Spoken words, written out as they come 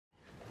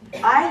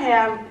I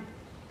have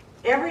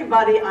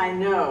everybody I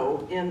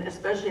know,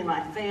 especially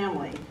my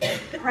family,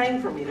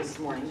 praying for me this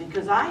morning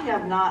because I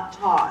have not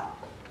taught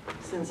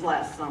since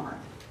last summer.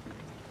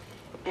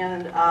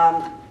 And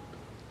I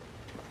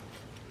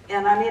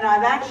mean,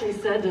 I've actually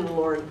said to the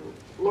Lord,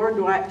 Lord,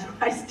 do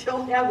I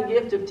still have the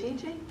gift of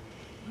teaching?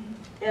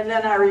 And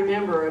then I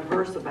remember a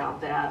verse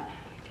about that,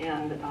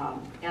 and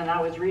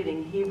I was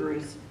reading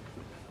Hebrews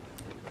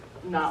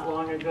not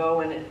long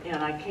ago,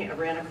 and I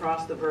ran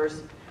across the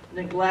verse,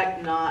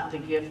 neglect not the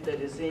gift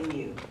that is in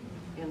you.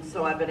 And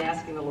so I've been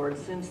asking the Lord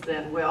since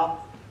then,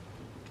 well,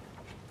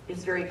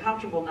 it's very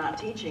comfortable not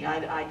teaching.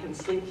 I can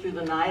sleep through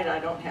the night. I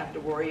don't have to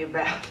worry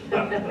about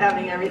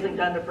having everything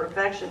done to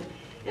perfection.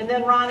 And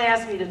then Ron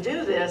asked me to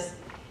do this,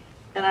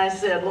 and I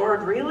said,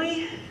 Lord,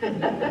 really?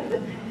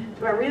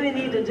 Do I really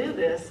need to do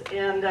this?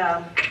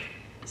 And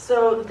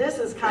so this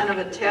is kind of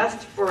a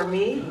test for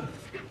me,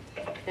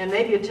 and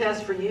maybe a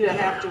test for you to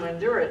have to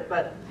endure it.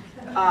 But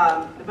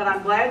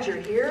I'm glad you're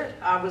here.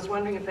 I was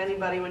wondering if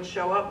anybody would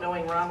show up,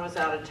 knowing Ron was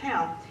out of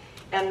town.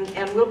 And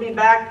we'll be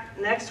back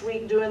next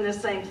week doing the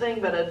same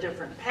thing, but a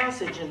different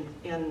passage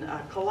in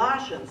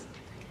Colossians.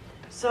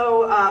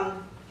 So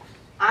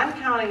I'm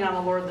counting on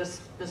the Lord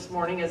this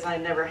morning, as I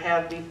never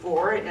have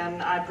before,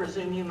 and I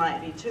presume you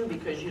might be too,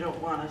 because you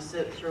don't want to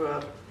sit through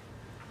a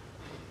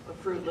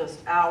fruitless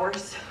hour.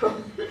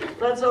 So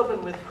let's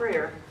open with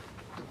prayer.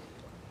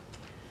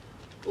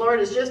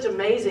 Lord, it's just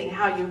amazing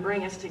how you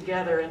bring us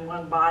together in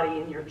one body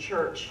in your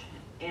church,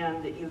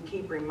 and that you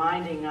keep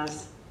reminding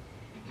us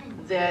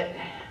that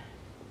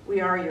we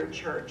are your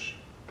church,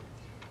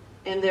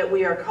 and that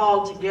we are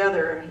called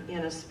together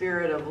in a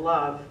spirit of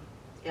love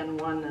and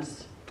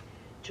oneness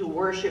to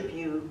worship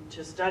you,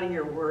 to study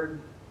your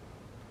word,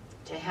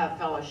 to have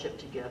fellowship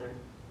together.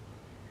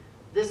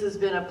 This has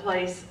been a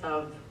place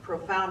of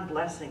profound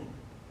blessing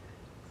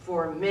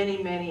for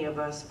many, many of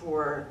us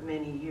for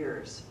many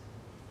years.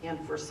 And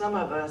for some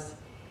of us,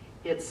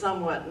 it's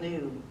somewhat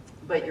new,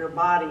 but your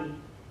body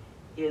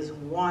is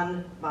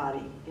one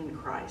body in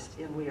Christ,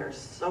 and we are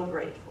so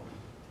grateful.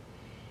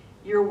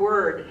 Your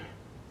word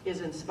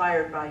is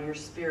inspired by your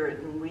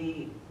Spirit, and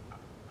we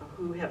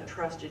who have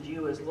trusted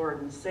you as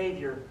Lord and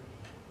Savior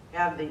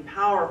have the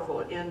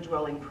powerful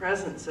indwelling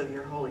presence of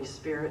your Holy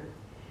Spirit,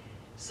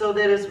 so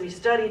that as we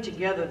study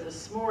together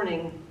this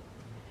morning,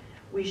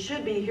 we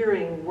should be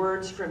hearing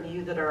words from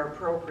you that are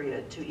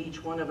appropriate to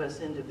each one of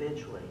us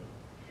individually,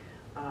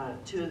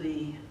 to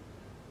the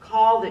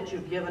call that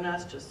you've given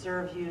us to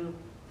serve you,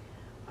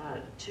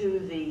 to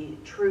the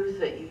truth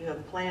that you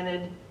have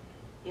planted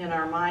in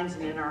our minds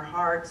and in our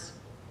hearts.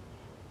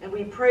 And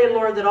we pray,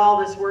 Lord, that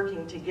all this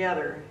working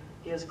together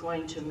is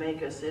going to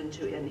make us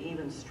into an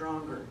even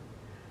stronger,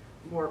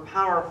 more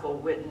powerful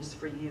witness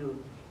for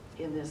you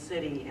in this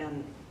city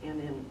and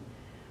in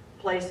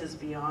places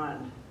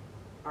beyond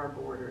our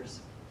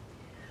borders.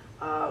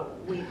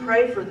 We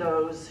pray for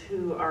those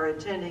who are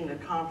attending the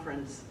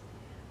conference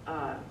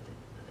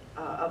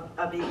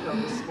of ECO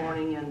this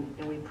morning,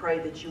 and we pray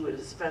that you would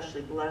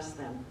especially bless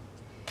them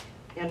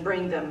and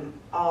bring them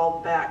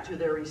all back to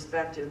their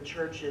respective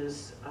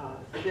churches,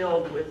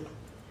 filled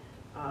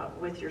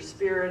with your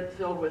Spirit,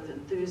 filled with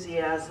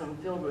enthusiasm,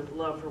 filled with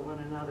love for one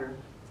another.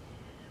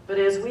 But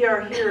as we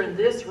are here in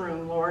this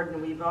room, Lord,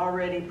 and we've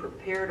already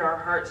prepared our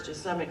hearts to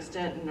some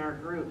extent in our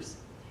groups,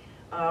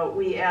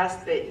 we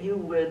ask that you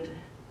would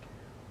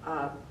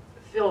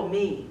fill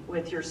me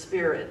with your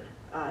Spirit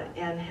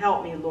and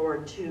help me,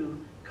 Lord,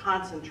 to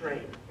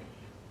concentrate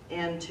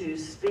and to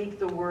speak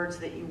the words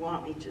that you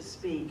want me to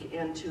speak,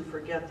 and to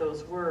forget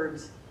those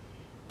words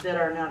that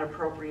are not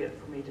appropriate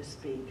for me to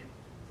speak.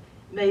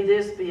 May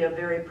this be a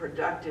very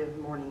productive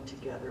morning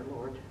together,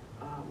 Lord.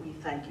 We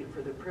thank you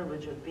for the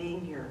privilege of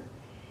being here,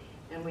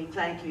 and we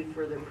thank you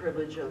for the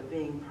privilege of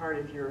being part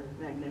of your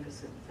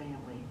magnificent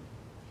family.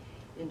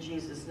 In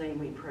Jesus' name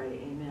we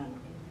pray, amen.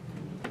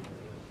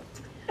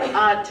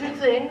 Two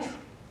things.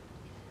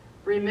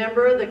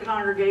 Remember the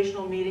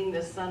congregational meeting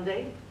this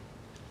Sunday.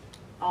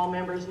 All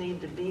members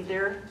need to be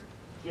there.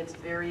 It's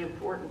very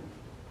important.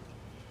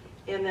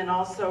 And then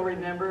also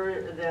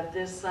remember that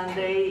this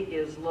Sunday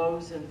is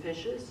Loaves and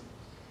Fishes.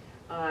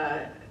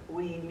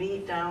 We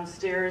meet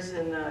downstairs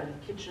in the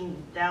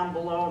kitchen down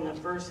below on the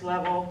first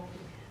level.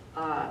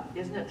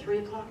 Isn't it 3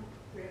 o'clock?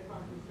 3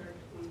 o'clock we start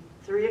to feed.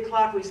 3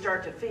 o'clock we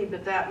start to feed,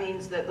 but that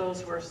means that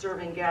those who are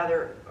serving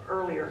gather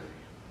earlier.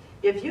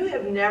 If you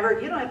have never,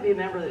 you don't have to be a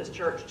member of this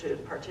church to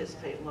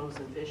participate in Loaves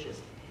and Fishes.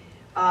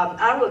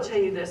 I will tell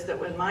you this, that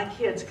when my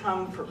kids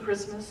come for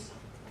Christmas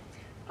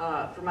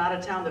from out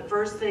of town, the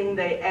first thing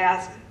they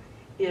ask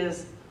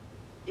is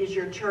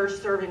your church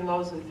serving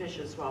Loaves and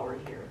Fishes while we're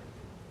here?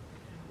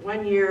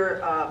 One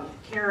year,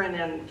 Karen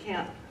and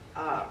Kent,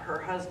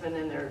 her husband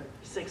and their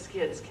 6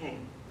 kids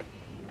came,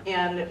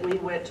 and we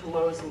went to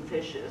Loaves and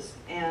Fishes.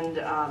 And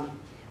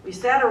we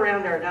sat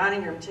around our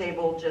dining room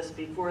table just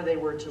before they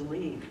were to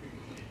leave.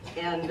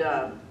 And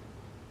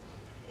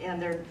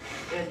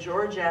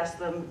George asked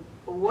them,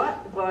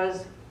 what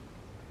was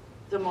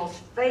the most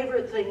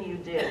favorite thing you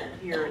did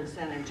here in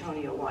San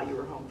Antonio while you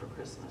were home for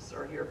Christmas,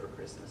 or here for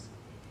Christmas?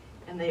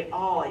 And they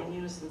all in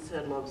unison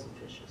said loaves and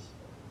fishes.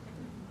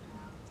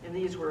 And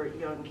these were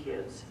young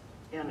kids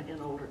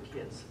and older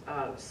kids.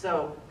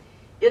 So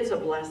it's a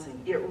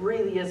blessing. It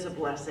really is a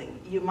blessing.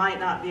 You might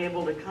not be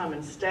able to come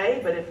and stay,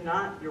 but if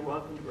not, you're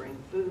welcome to bring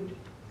food.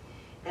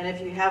 And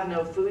if you have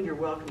no food, you're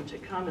welcome to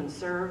come and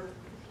serve.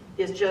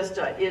 It's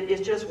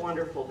just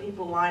wonderful.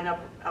 People line up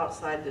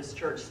outside this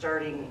church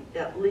starting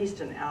at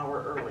least an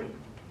hour early.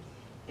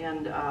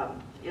 And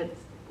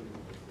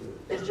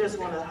it's just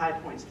one of the high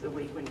points of the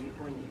week when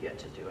you get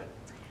to do it.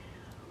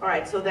 All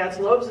right, so that's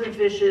loaves and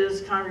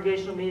fishes,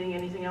 congregational meeting,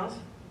 anything else?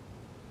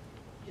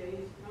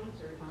 Jay's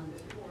concert on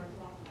this 4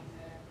 o'clock on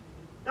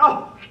that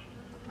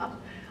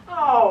afternoon.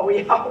 Oh,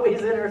 we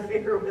always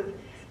interfere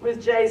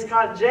with Jay's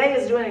concert. Jay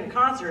is doing a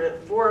concert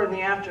at 4 in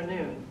the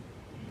afternoon.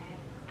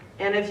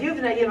 And if you've,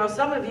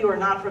 some of you are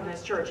not from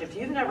this church. If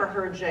you've never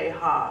heard Jay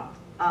Ha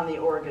on the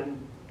organ,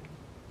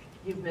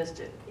 you've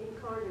missed it.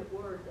 Incarnate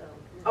Word, though.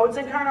 Oh, it's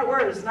Incarnate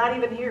Word. It's not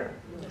even here.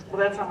 Well,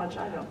 that's how much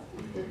I know.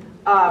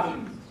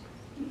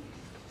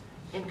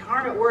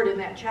 Incarnate Word in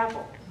that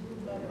chapel.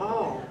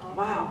 Oh,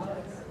 wow.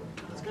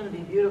 It's going to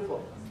be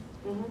beautiful.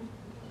 Mm-hmm.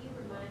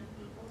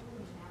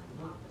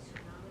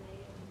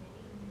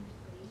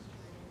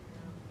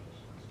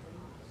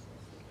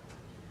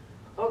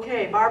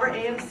 Okay, Barbara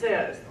Ann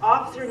says,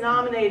 officer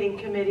nominating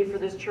committee for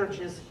this church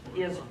is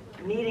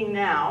meeting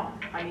now,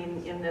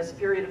 in this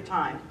period of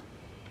time.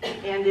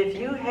 And if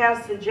you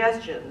have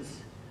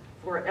suggestions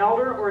for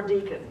elder or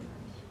deacon,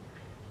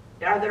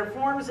 are there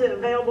forms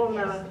available in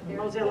the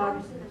Mosaic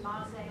lobby? There's forms in the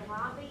Mosaic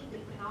lobby. You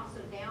can also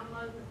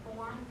download the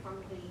form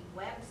from the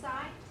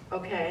website.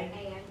 Okay.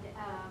 And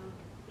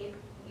if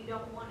you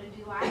don't want to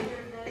do either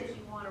of those,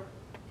 you want to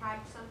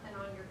type something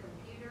on your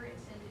computer and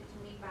send it to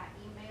me by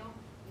email,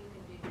 you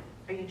can do that.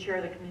 Are you chair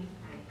of the committee?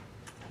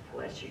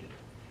 Bless you.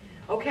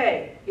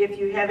 Okay, if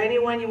you have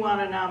anyone you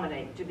want to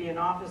nominate to be an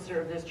officer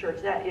of this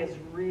church, that is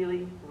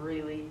really,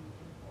 really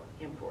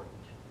important.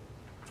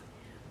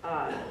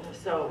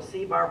 So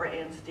see Barbara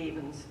Ann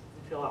Stevens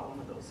and fill out one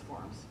of those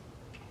forms.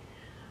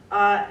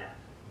 I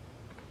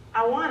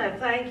want to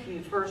thank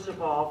you, first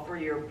of all, for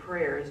your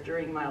prayers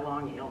during my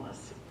long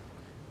illness.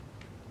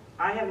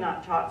 I have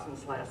not taught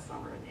since last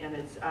summer, and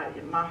it's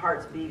my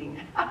heart's beating.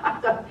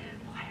 Will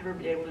I ever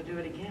be able to do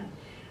it again?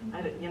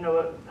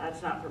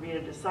 That's not for me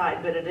to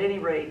decide, but at any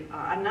rate,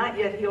 I'm not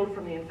yet healed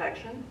from the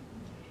infection.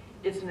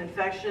 It's an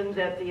infection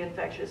that the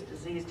infectious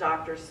disease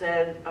doctor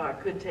said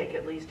could take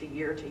at least a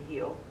year to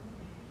heal.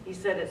 He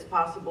said it's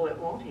possible it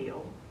won't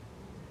heal.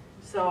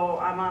 So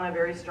I'm on a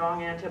very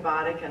strong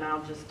antibiotic, and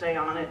I'll just stay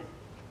on it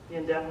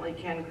indefinitely.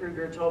 Ken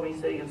Kruger told me,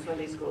 sitting in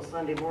Sunday school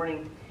Sunday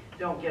morning,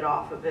 don't get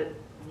off of it.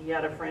 He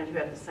had a friend who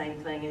had the same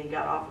thing, and he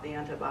got off of the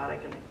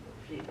antibiotic, and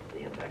the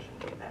infection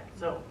came back.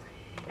 So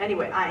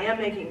anyway, I am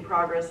making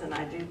progress, and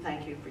I do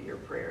thank you for your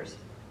prayers.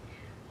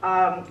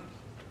 Now,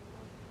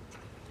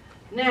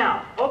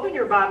 open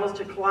your Bibles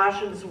to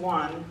Colossians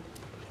 1,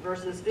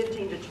 verses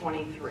 15 to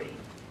 23.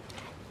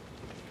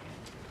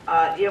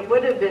 It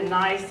would have been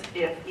nice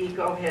if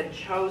ECO had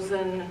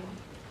chosen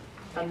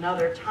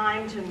another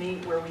time to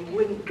meet where we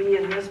wouldn't be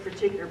in this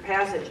particular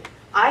passage.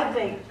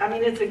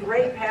 It's a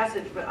great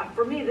passage, but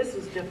for me, this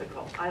is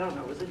difficult. I don't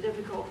know, was it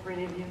difficult for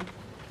any of you?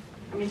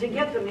 To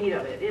get the meat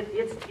of it,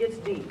 it's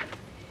deep.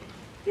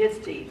 It's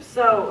deep.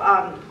 So,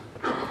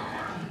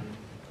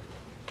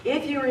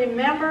 if you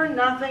remember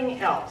nothing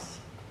else,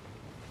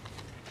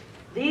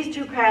 these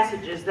two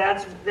passages,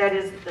 that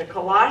is the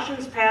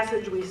Colossians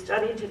passage we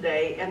studied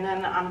today, and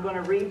then I'm going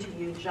to read to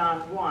you John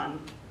 1,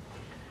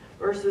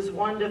 verses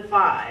 1 to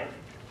 5.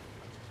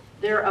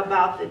 They're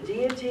about the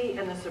deity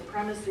and the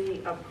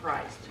supremacy of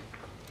Christ.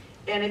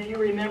 And if you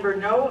remember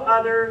no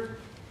other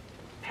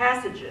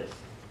passages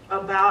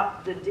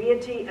about the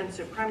deity and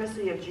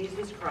supremacy of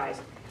Jesus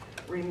Christ,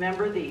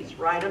 remember these.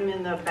 Write them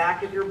in the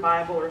back of your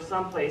Bible or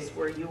someplace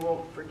where you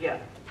won't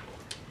forget.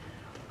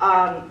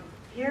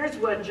 Here's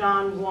what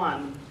John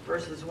 1,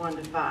 verses 1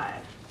 to 5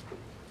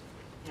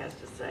 has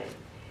to say.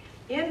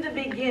 In the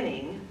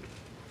beginning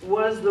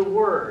was the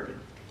Word,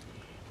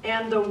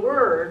 and the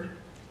Word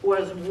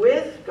was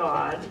with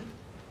God,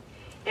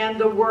 and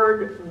the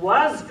Word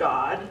was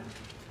God.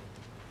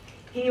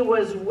 He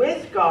was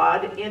with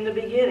God in the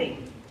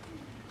beginning.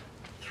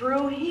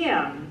 Through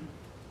Him,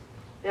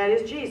 that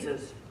is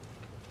Jesus,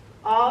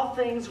 all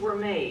things were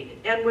made,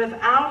 and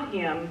without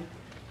Him,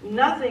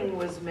 nothing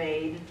was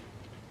made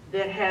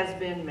that has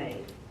been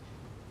made.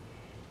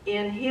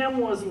 In Him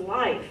was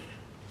life,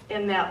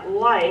 and that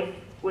life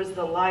was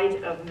the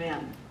light of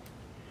men.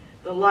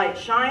 The light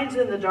shines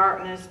in the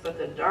darkness, but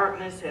the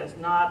darkness has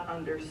not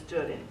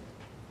understood it.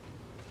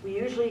 We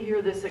usually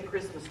hear this at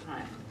Christmas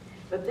time,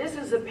 but this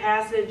is a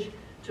passage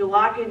to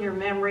lock in your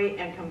memory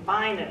and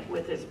combine it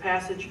with this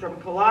passage from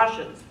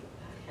Colossians.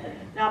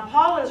 Now,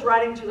 Paul is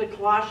writing to the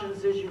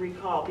Colossians, as you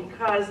recall,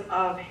 because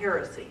of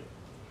heresy.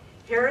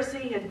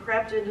 Heresy had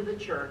crept into the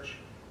church.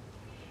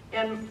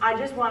 And I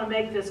just want to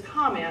make this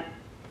comment.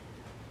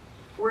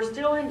 We're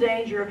still in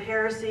danger of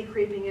heresy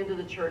creeping into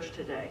the church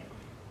today,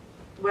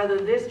 whether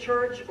this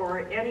church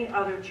or any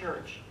other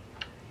church.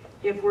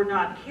 if we're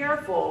not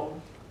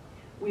careful,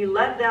 we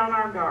let down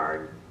our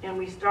guard and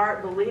we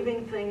start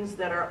believing things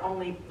that are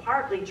only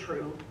partly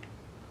true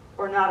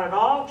or not at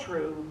all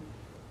true,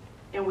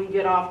 and we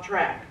get off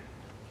track.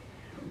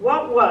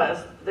 What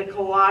was the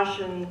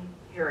Colossian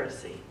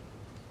heresy?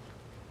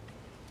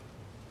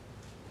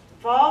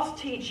 False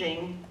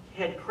teaching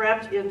had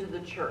crept into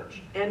the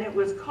church, and it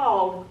was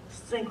called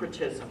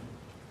syncretism.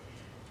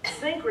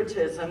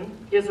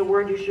 Syncretism is a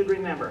word you should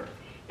remember.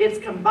 It's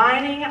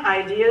combining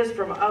ideas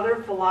from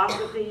other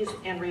philosophies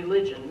and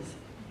religions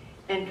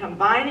and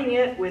combining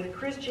it with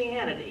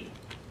Christianity,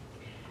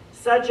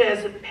 such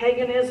as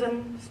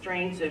paganism,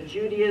 strains of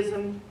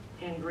Judaism,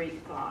 and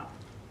Greek thought.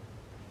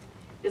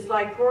 It's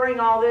like pouring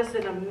all this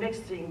in a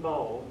mixing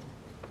bowl,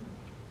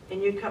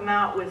 and you come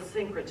out with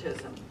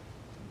syncretism.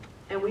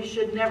 And we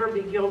should never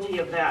be guilty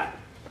of that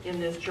in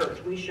this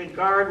church. We should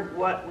guard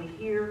what we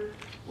hear.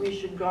 We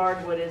should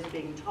guard what is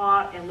being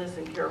taught and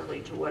listen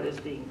carefully to what is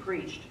being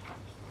preached.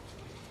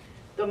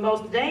 The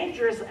most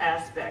dangerous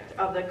aspect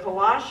of the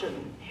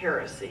Colossian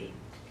heresy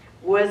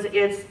was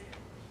its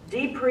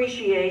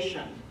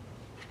depreciation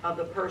of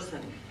the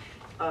person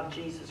of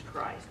Jesus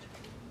Christ.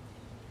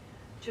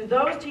 To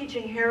those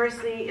teaching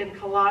heresy in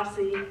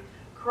Colossae,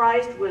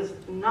 Christ was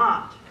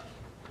not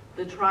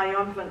the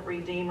triumphant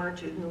Redeemer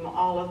to whom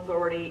all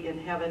authority in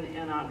heaven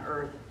and on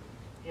earth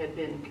had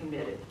been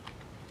committed.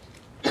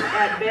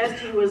 At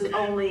best, he was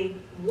only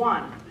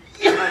one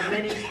of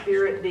many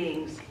spirit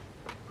beings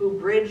who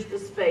bridged the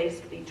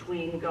space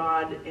between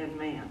God and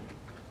man.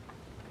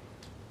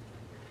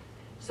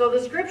 So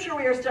the scripture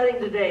we are studying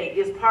today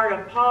is part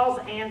of Paul's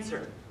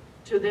answer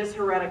to this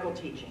heretical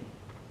teaching.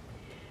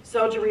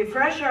 So to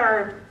refresh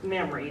our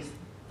memories,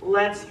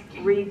 let's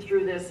read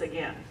through this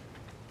again.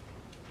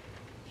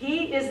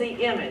 He is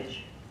the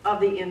image of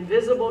the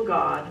invisible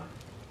God,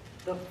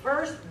 the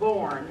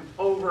firstborn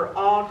over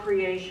all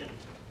creation.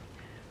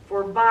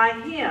 For by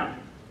him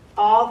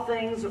all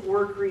things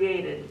were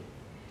created,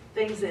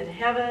 things in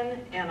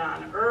heaven and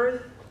on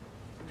earth,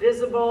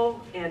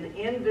 visible and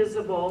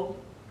invisible,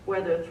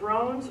 whether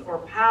thrones or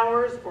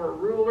powers or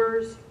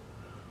rulers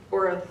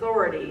or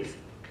authorities,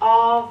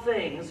 all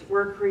things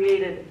were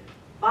created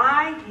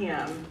by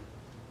him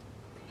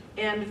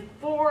and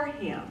for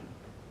him.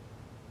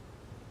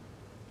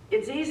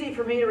 It's easy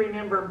for me to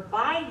remember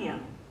by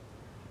him,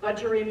 but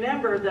to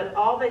remember that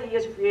all that he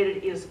has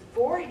created is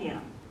for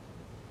him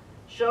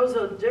sheds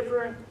a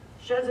different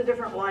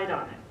light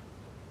on it.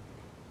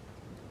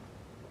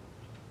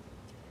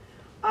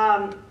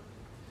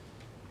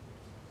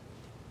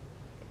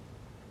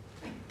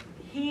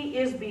 He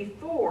is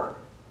before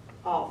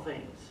all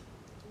things,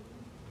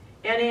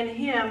 and in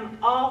him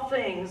all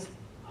things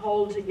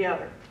hold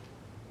together.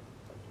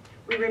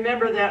 We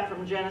remember that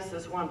from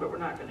Genesis 1, but we're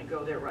not going to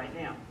go there right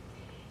now.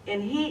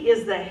 And he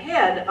is the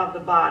head of the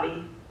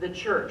body, the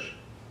church.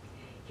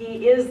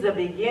 He is the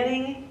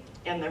beginning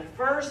and the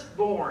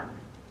firstborn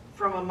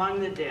from among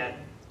the dead,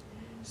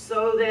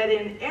 so that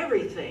in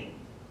everything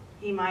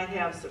he might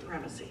have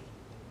supremacy.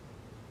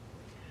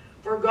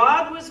 For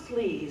God was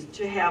pleased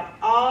to have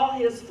all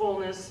his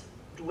fullness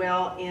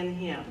dwell in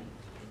him,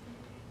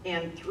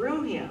 and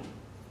through him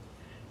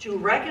to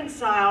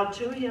reconcile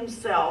to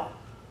himself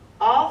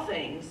all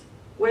things,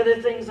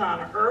 whether things on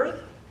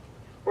earth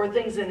or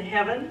things in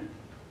heaven,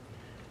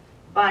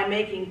 by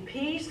making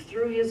peace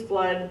through his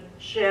blood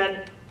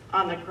shed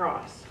on the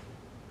cross.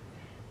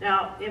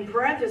 Now, in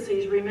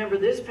parentheses, remember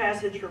this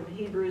passage from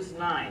Hebrews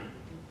 9,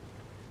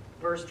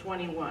 verse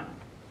 21.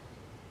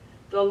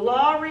 The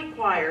law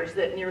requires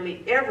that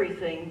nearly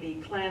everything be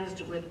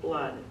cleansed with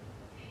blood,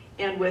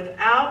 and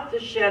without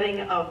the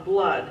shedding of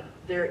blood,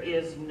 there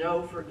is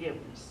no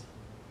forgiveness.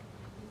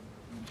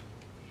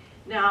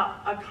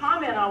 Now, a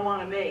comment I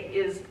want to make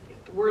is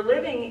we're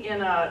living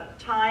in a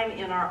time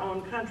in our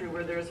own country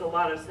where there's a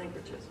lot of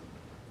syncretism.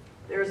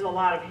 There's a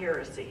lot of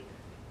heresy.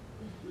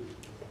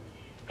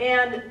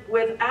 And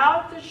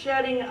without the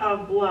shedding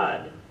of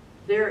blood,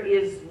 there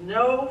is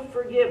no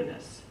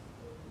forgiveness.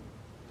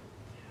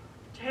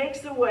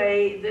 Takes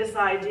away this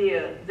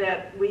idea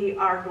that we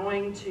are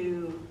going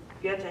to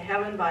get to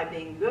heaven by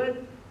being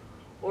good,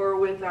 or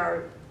with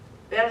our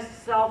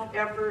best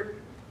self-effort,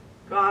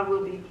 God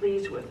will be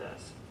pleased with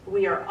us.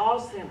 We are all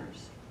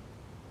sinners,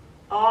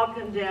 all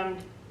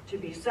condemned to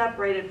be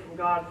separated from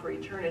God for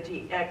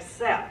eternity,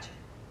 except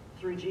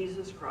through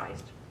Jesus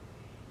Christ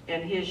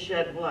and his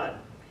shed blood.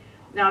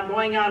 Now,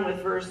 going on with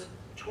verse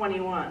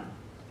 21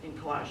 in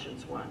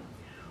Colossians 1.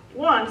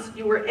 Once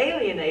you were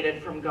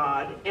alienated from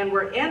God and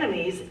were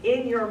enemies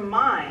in your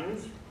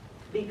minds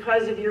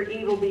because of your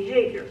evil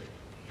behavior.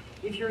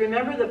 If you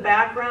remember the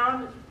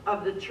background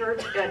of the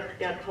church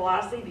at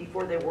Colossae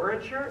before they were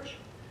a church,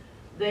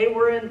 they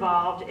were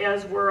involved,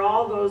 as were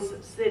all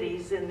those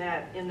cities in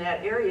that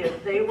area,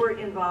 they were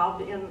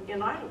involved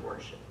in idol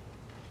worship.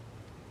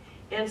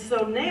 And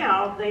so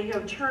now they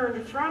have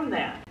turned from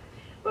that.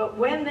 But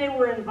when they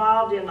were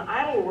involved in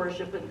idol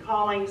worship and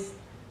calling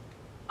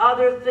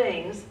other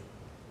things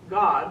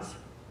gods,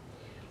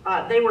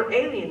 they were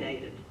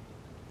alienated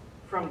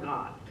from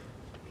God.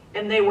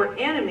 And they were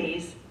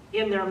enemies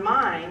in their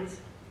minds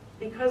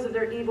because of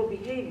their evil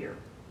behavior.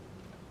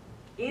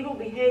 Evil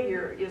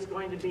behavior is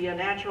going to be a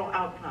natural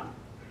outcome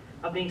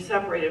of being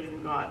separated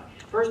from God.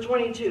 Verse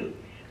 22,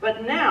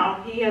 but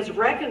now he has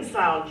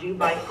reconciled you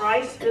by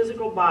Christ's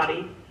physical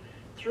body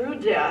through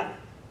death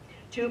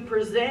to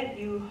present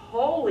you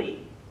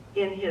holy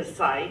in his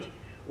sight,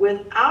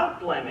 without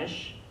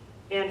blemish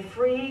and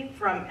free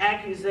from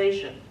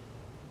accusation.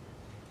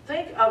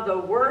 Think of the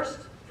worst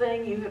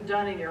thing you have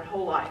done in your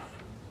whole life,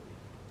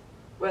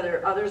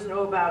 whether others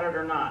know about it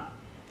or not.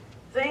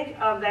 Think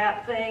of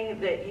that thing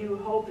that you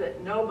hope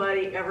that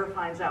nobody ever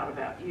finds out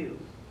about you.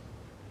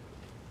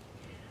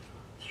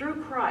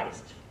 Through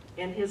Christ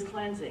and his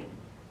cleansing,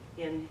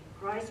 in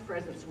Christ's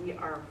presence, we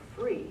are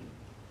free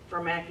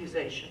from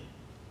accusation.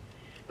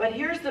 But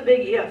here's the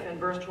big if in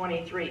verse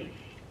 23.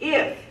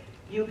 If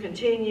you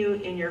continue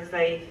in your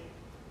faith,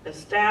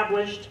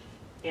 established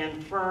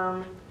and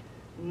firm,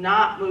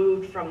 not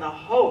moved from the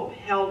hope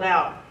held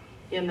out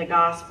in the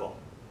gospel.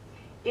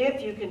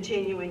 If you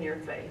continue in your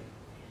faith.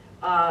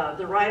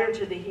 The writer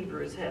to the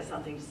Hebrews has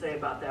something to say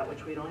about that,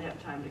 which we don't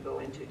have time to go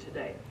into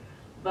today.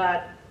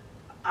 But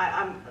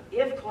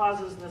if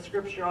clauses in the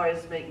scripture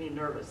always make me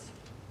nervous.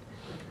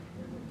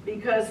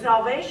 Because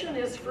salvation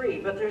is free,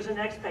 but there's an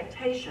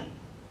expectation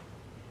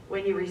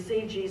when you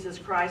receive Jesus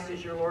Christ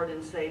as your Lord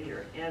and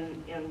Savior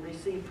and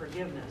receive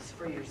forgiveness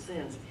for your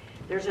sins.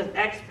 There's an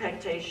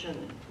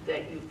expectation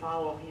that you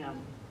follow him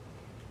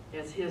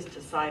as his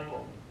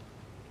disciple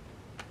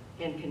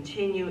and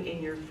continue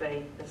in your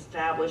faith,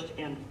 established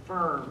and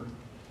firm,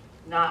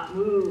 not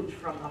moved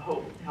from the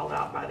hope held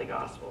out by the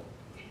gospel.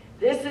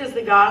 This is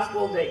the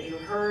gospel that you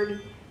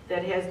heard,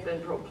 that has been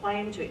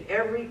proclaimed to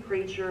every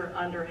creature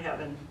under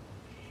heaven,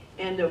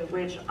 and of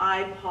which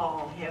I,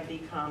 Paul, have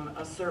become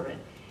a servant.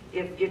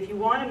 If you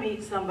want to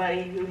meet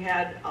somebody who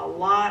had a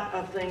lot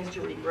of things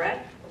to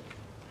regret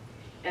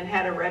and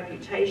had a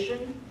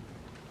reputation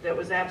that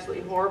was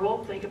absolutely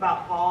horrible, think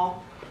about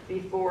Paul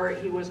before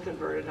he was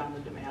converted on the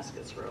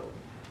Damascus Road.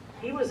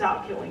 He was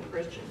out killing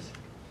Christians.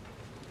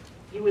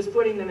 He was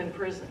putting them in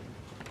prison.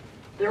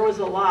 There was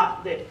a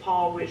lot that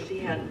Paul wished he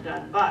hadn't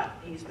done, but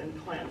he's been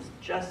cleansed,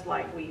 just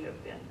like we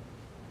have been,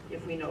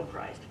 if we know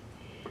Christ.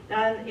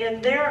 Now,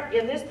 in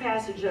this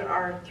passage, there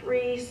are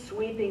three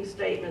sweeping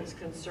statements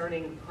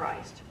concerning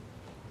Christ.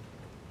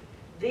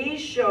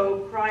 These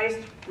show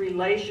Christ's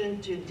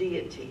relation to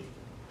deity.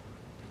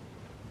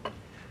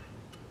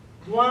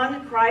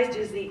 One, Christ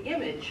is the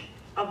image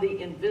of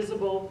the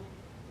invisible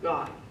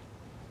God.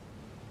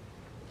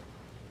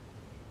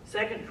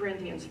 2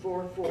 Corinthians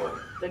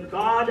 4:4, the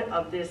God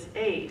of this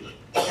age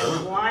has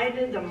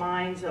blinded the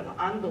minds of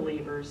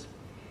unbelievers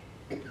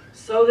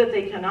so that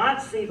they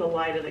cannot see the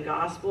light of the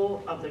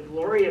gospel of the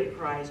glory of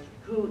Christ,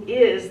 who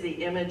is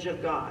the image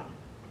of God.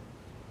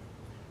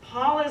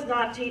 Paul is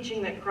not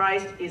teaching that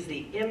Christ is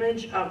the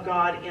image of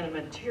God in a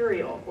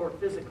material or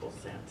physical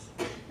sense.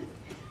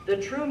 The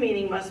true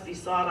meaning must be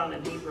sought on a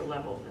deeper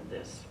level than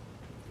this.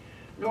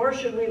 Nor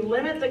should we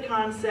limit the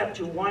concept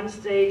to one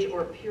stage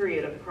or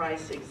period of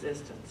Christ's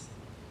existence.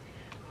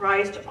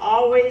 Christ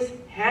always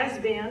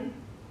has been,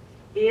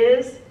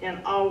 is,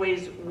 and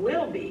always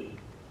will be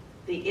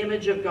the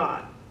image of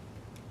God.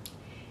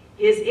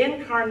 His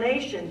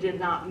incarnation did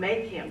not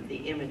make him the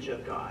image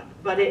of God,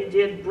 but it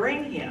did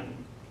bring him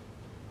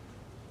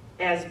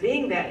as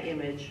being that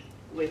image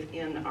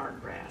within our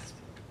grasp.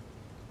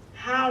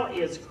 How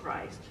is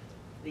Christ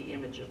the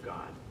image of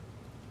God?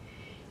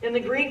 In the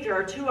Greek, there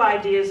are two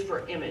ideas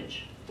for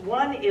image.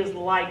 One is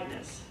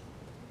likeness.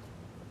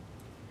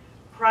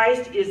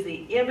 Christ is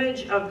the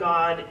image of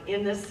God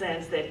in the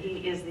sense that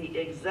he is the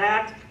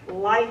exact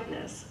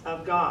likeness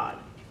of God,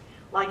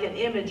 like an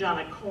image on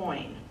a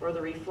coin or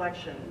the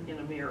reflection in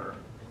a mirror.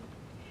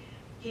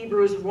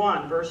 Hebrews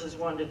 1, verses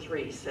 1 to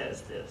 3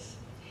 says this.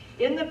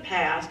 In the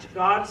past,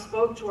 God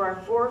spoke to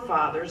our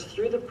forefathers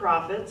through the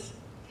prophets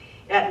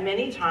at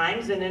many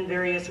times and in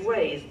various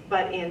ways.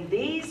 But in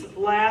these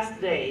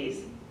last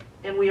days,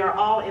 and we are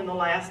all in the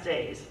last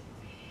days,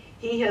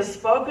 he has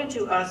spoken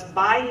to us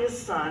by his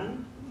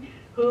Son,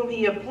 whom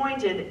he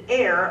appointed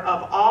heir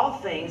of all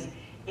things,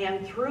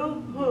 and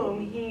through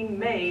whom he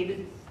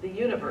made the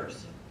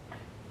universe.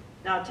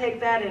 Now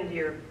take that into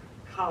your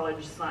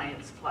college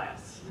science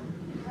class.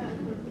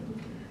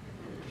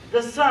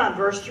 The Son,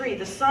 verse 3,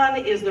 the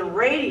Son is the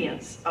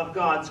radiance of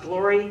God's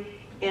glory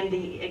and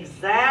the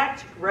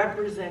exact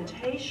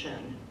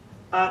representation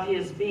of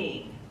his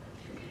being,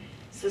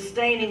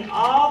 sustaining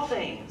all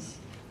things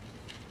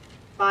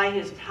by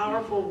his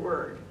powerful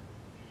word.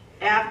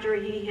 After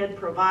he had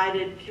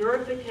provided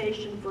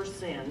purification for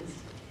sins,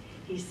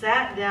 he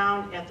sat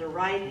down at the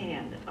right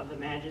hand of the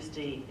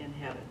Majesty in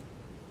heaven.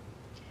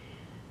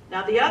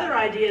 Now the other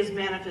idea is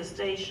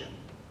manifestation.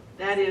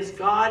 That is,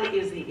 God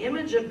is the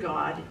image of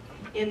God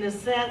in the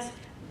sense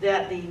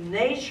that the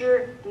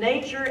nature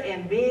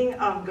and being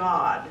of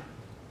God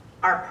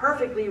are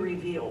perfectly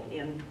revealed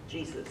in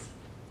Jesus.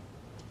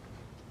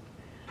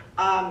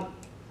 I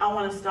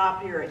want to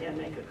stop here and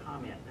make a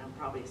comment, and I'll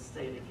probably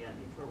say it again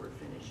before we're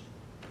finished.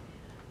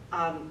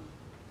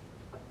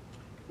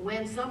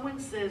 when someone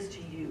says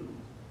to you,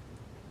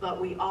 but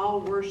we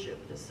all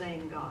worship the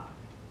same God,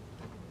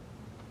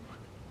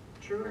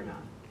 true or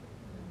not?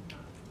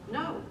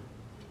 No.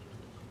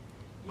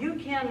 You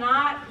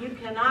cannot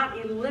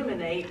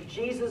eliminate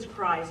Jesus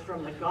Christ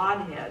from the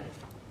Godhead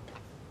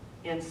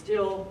and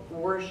still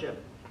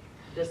worship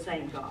the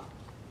same God.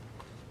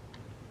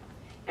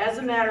 As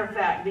a matter of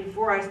fact,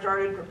 before I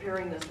started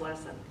preparing this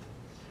lesson,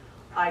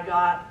 I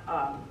got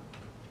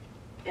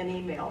an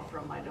email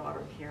from my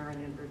daughter Karen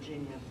in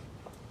Virginia.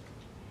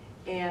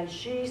 And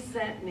she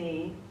sent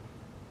me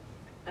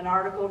an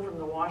article from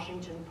the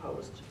Washington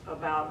Post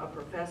about a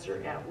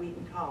professor at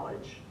Wheaton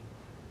College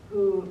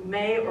who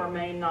may or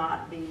may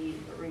not be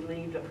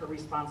relieved of her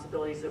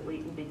responsibilities at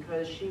Wheaton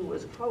because she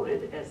was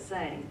quoted as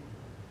saying,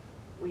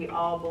 "We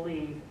all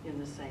believe in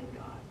the same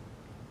God."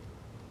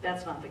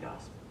 That's not the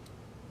gospel.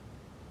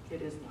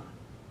 It is not.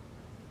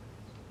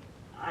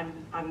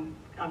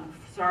 I'm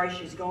sorry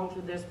she's going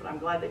through this, but I'm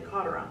glad they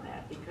caught her on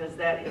that because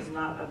that is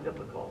not a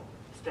biblical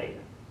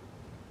statement.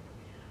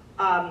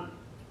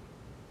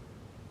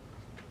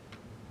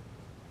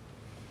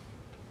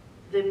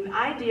 The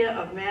idea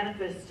of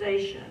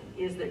manifestation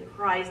is that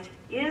Christ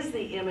is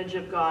the image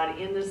of God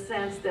in the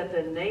sense that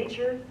the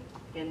nature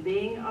and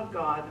being of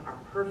God are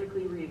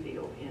perfectly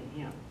revealed in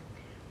him.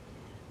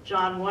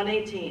 John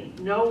 1:18,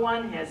 no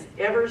one has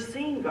ever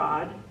seen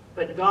God,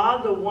 but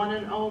God, the one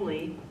and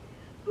only,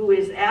 who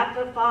is at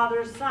the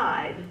Father's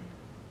side,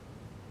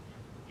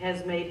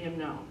 has made him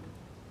known.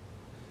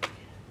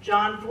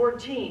 John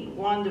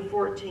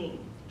 14:1-14,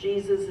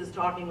 Jesus is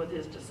talking with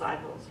his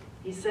disciples.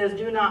 He says,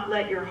 do not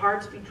let your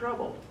hearts be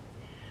troubled.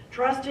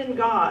 Trust in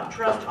God,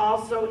 trust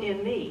also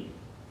in me.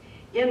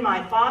 In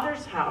my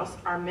Father's house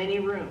are many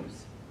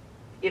rooms.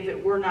 If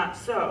it were not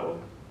so,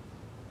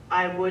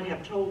 I would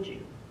have told you.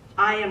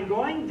 I am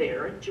going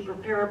there to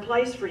prepare a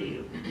place for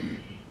you.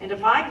 And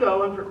if I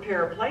go and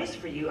prepare a place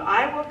for you,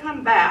 I will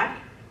come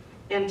back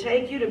and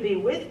take you to be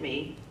with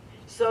me,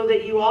 so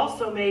that you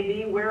also may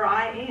be where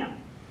I am.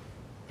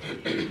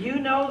 You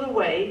know the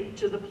way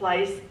to the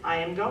place I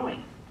am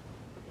going.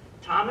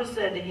 Thomas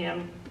said to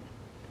him,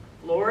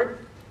 Lord,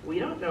 we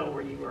don't know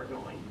where you are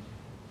going,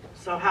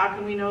 so how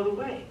can we know the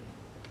way?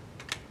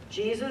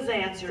 Jesus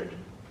answered,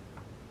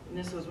 and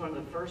this was one of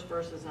the first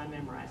verses I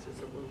memorized as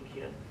a little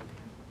kid.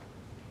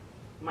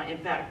 In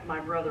fact, my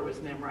brother was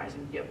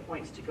memorizing to get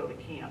points to go to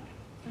camp.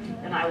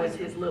 And I was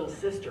his little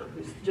sister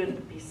who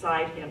stood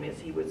beside him as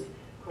he was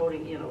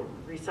quoting,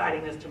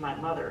 reciting this to my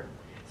mother.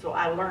 So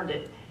I learned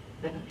it,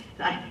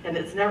 and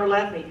it's never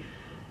left me.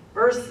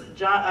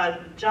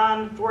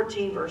 John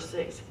 14, verse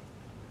 6.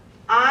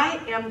 I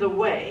am the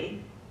way,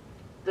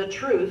 the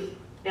truth,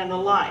 and the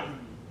life.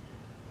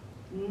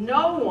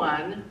 No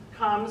one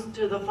comes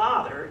to the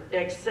Father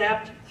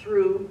except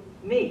through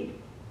me.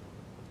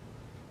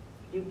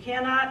 You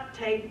cannot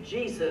take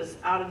Jesus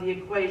out of the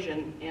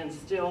equation and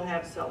still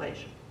have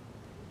salvation.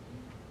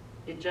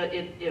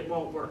 It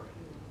won't work.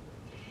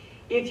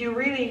 If you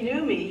really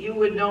knew me, you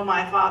would know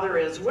my Father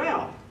as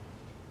well.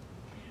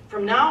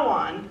 From now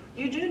on,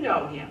 you do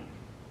know him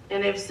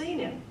and have seen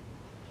him.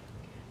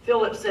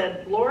 Philip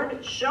said,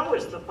 Lord, show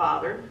us the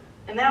Father,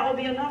 and that will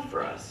be enough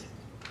for us.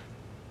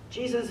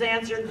 Jesus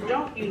answered,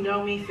 don't you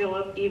know me,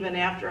 Philip, even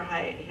after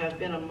I have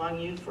been among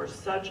you for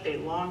such a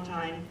long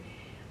time?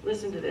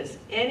 Listen to this.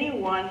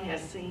 Anyone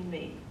has seen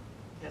me,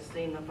 has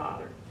seen the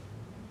Father.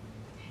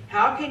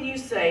 How can you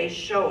say,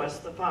 show us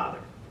the Father?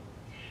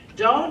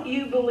 Don't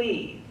you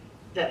believe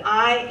that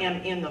I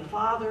am in the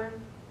Father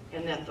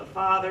and that the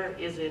Father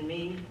is in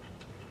me?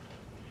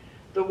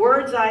 The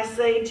words I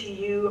say to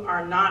you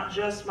are not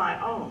just my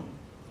own.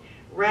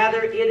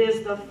 Rather, it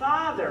is the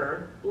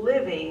Father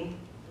living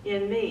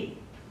in me.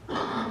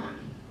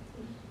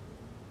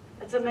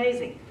 That's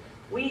amazing.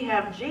 We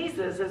have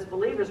Jesus as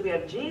believers. We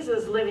have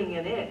Jesus living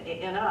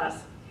in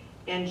us.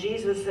 And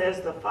Jesus says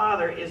the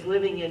Father is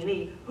living in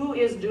me. Who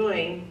is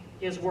doing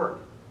his work?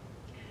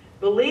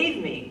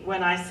 Believe me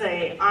when I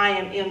say I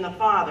am in the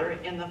Father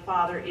and the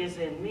Father is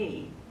in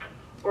me.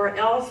 Or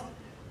else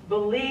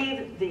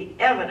believe the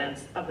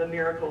evidence of the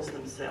miracles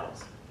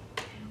themselves.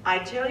 I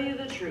tell you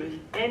the truth,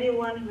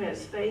 anyone who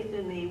has faith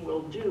in me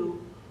will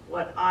do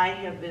what I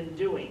have been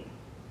doing.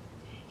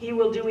 He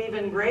will do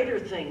even greater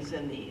things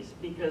than these,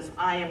 because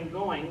I am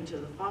going to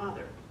the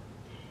Father.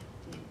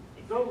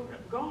 Go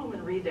home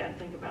and read that and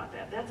think about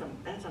that.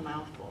 That's a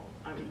mouthful.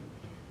 I mean,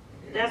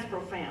 that's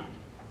profound.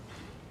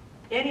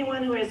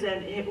 Anyone who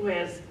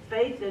has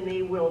faith in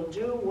me will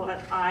do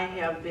what I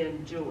have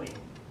been doing.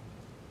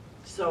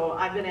 So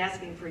I've been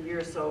asking for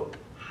years, so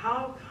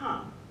how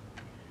come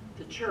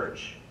the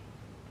church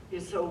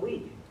is so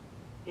weak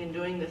in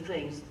doing the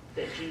things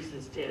that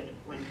Jesus did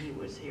when he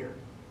was here?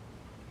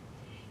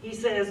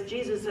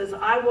 Jesus says,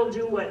 I will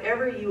do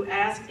whatever you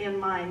ask in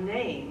my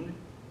name,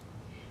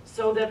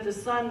 so that the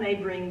Son may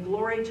bring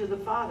glory to the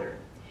Father.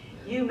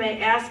 You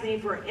may ask me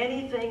for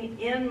anything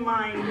in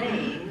my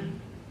name,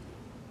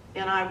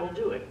 and I will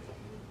do it.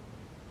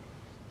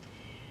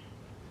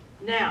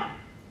 Now,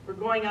 we're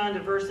going on to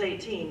verse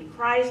 18.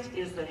 Christ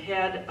is the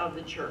head of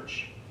the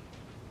church.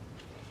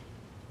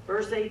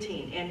 Verse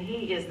 18, and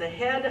he is the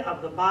head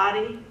of the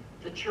body,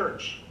 the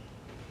church.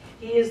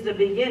 He is the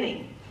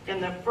beginning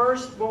and the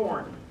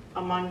firstborn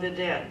among the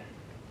dead,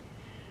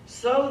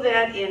 so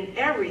that in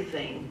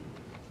everything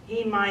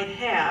he might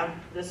have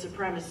the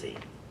supremacy.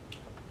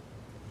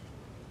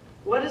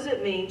 What does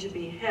it mean to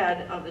be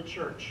head of the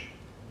church?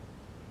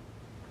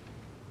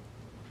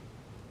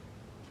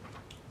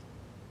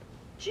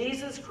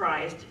 Jesus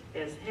Christ,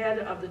 as head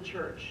of the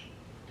church,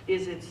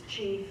 is its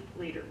chief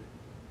leader.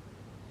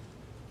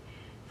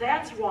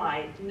 That's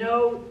why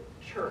no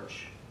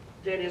church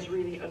that is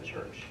really a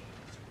church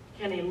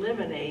can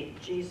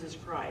eliminate Jesus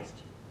Christ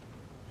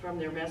from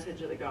their message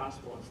of the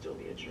gospel and still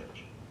be a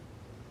church.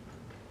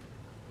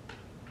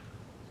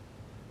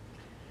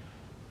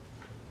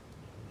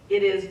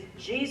 It is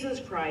Jesus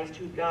Christ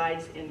who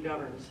guides and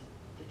governs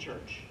the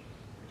church.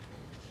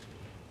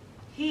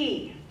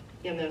 He,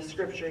 in the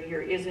scripture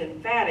here, is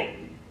emphatic,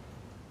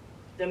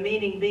 the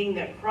meaning being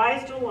that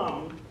Christ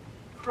alone,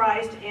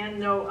 Christ and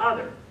no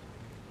other,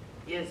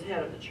 is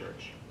head of the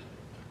church.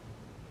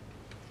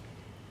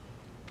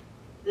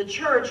 The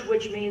church,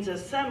 which means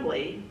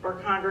assembly or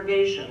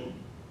congregation,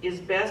 is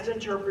best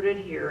interpreted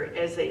here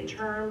as a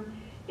term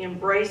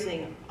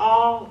embracing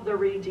all the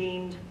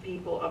redeemed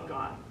people of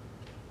God.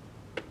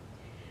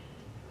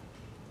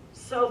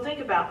 So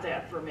think about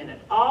that for a minute.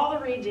 All the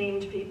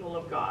redeemed people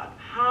of God.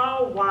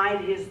 How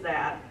wide is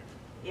that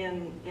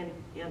in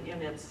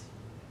its,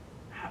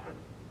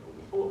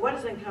 what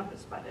is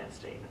encompassed by that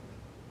statement?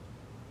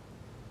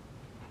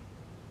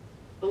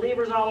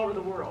 Believers all over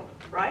the world,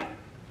 right?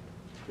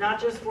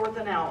 Not just Fourth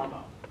and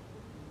Alamo.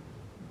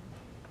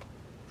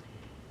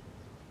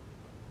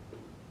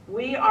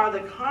 We are the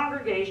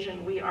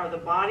congregation, we are the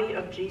body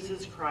of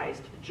Jesus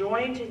Christ,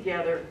 joined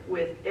together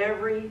with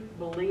every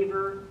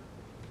believer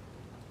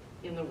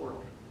in the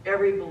world,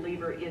 every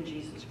believer in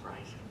Jesus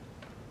Christ.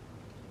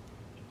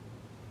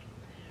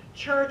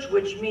 Church,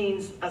 which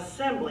means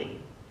assembly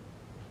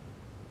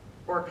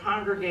or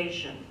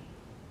congregation,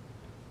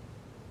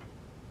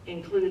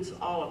 includes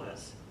all of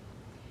us.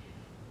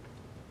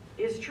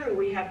 It's true,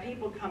 we have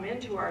people come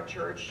into our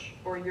church,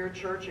 or your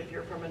church if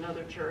you're from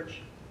another church,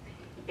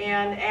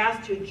 and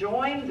ask to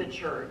join the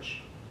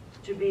church,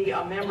 to be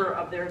a member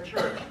of their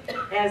church,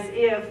 as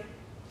if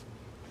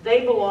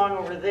they belong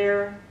over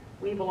there,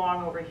 we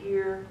belong over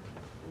here,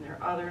 and there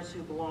are others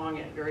who belong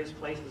at various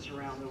places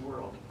around the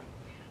world.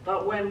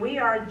 But when we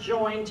are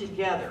joined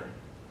together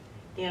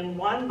in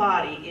one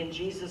body in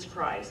Jesus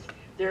Christ,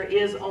 there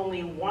is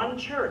only one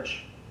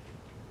church,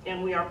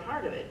 and we are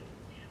part of it.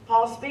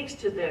 Paul speaks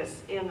to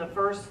this in the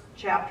first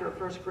chapter of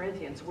 1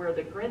 Corinthians, where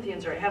the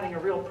Corinthians are having a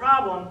real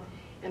problem,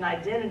 an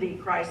identity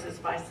crisis,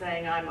 by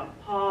saying, I'm of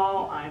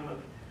Paul,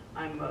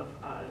 I'm of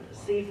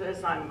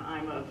Cephas,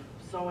 I'm of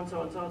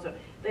so-and-so and so-and-so.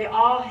 They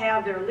all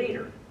have their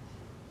leader.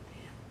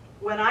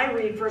 When I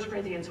read 1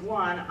 Corinthians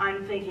 1,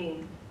 I'm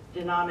thinking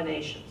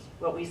denominations,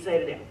 what we say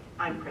today.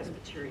 I'm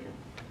Presbyterian,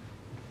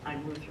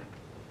 I'm Lutheran,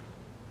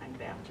 I'm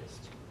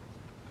Baptist.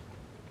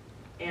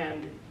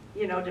 And,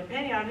 you know,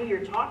 depending on who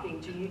you're talking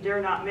to, you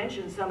dare not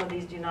mention some of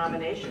these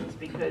denominations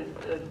because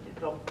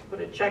they'll put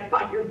a check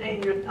by your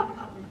name, you're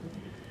not.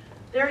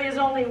 There is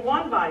only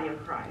one body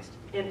of Christ,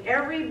 and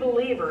every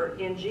believer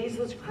in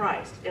Jesus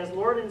Christ as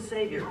Lord and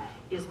Savior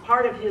is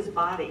part of his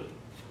body,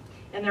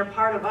 and they're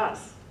part of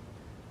us,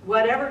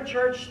 whatever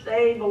church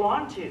they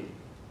belong to.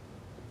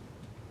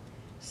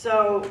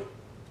 So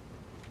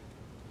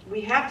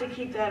we have to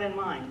keep that in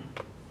mind.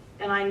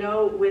 And I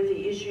know with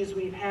the issues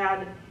we've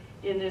had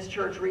in this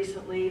church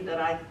recently that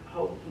I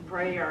hope and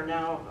pray are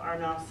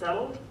now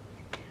settled,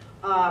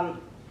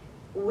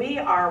 we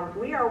are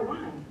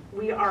one.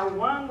 We are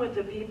one with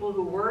the people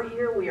who were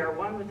here. We are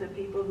one with the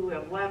people who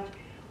have left.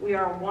 We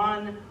are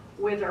one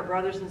with our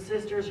brothers and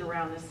sisters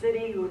around the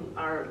city who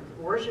are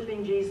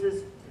worshiping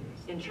Jesus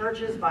in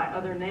churches by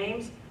other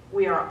names.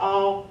 We are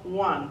all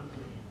one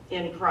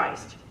in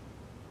Christ.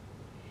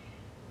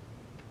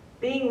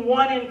 Being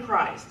one in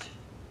Christ,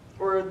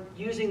 or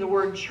using the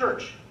word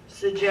church,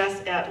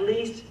 suggests at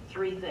least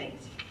three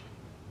things.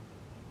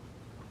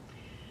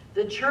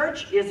 The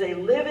church is a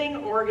living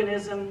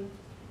organism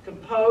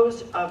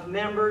composed of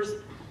members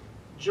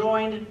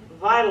joined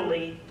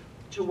vitally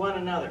to one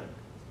another.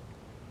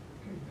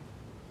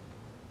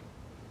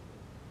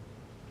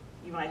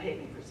 You might hate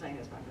me for saying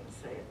this, but I'm going to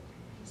say it.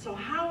 So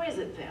how is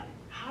it then?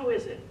 How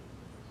is it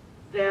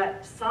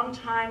that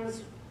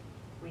sometimes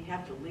we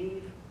have to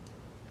leave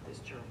this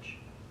church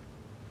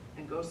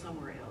and go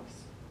somewhere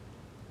else?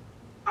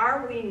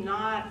 Are we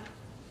not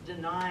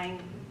denying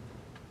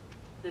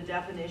the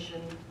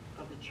definition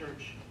of the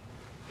church?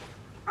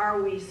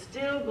 Are we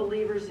still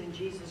believers in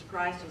Jesus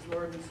Christ as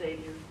Lord and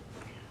Savior?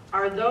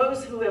 Are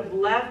those who have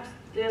left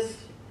this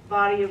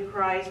body of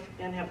Christ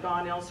and have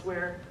gone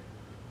elsewhere,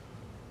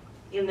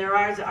 in their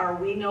eyes, are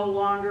we no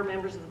longer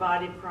members of the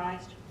body of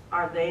Christ?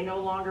 Are they no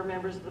longer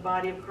members of the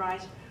body of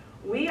Christ?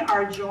 We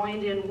are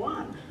joined in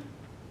one.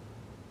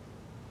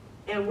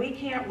 And we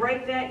can't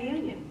break that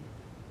union.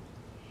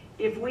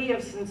 If we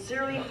have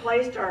sincerely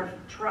placed our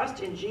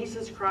trust in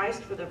Jesus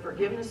Christ for the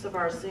forgiveness of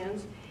our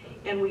sins,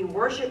 and we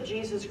worship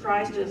Jesus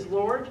Christ as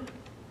Lord,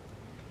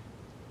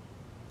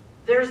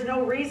 there's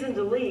no reason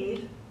to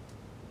leave.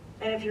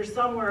 And if you're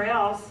somewhere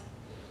else,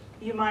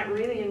 you might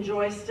really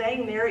enjoy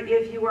staying there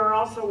if you are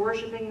also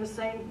worshiping the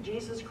same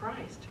Jesus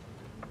Christ.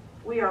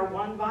 We are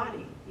one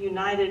body,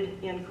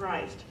 united in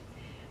Christ.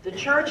 The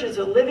church is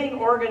a living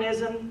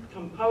organism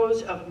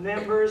composed of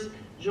members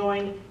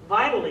joined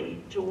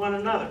vitally to one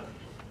another.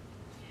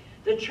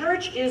 The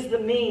church is the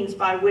means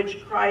by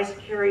which Christ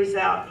carries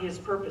out his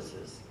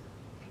purposes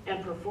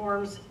and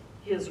performs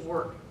his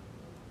work.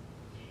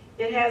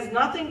 It has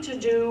nothing to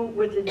do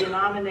with the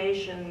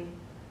denomination,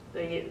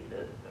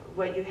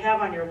 what you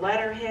have on your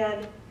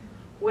letterhead,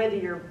 whether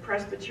you're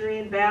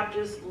Presbyterian,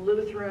 Baptist,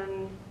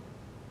 Lutheran,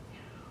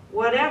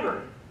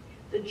 whatever.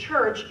 The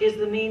church is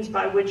the means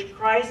by which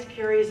Christ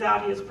carries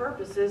out his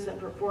purposes and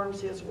performs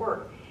his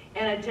work.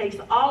 And it takes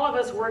all of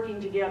us working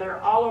together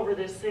all over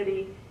this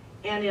city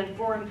and in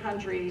foreign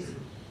countries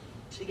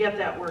to get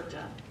that work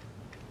done.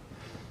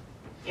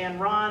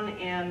 And Ron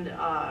and,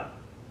 I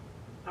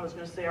was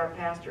going to say our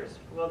pastors.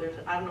 Well,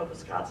 I don't know if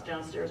Scott's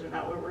downstairs or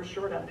not. We're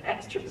short on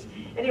pastors.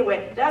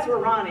 Anyway, that's where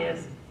Ron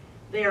is.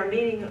 They are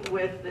meeting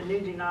with the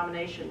new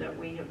denomination that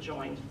we have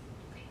joined.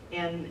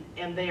 And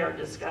they are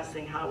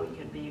discussing how we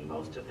can be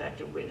most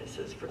effective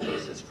witnesses for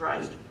Jesus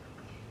Christ.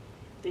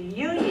 The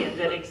union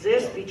that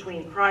exists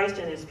between Christ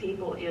and his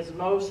people is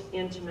most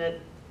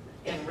intimate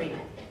and real.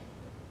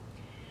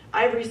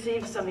 I've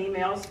received some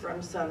emails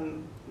from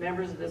some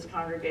members of this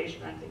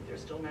congregation, I think they're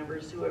still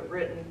members, who have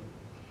written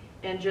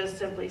and just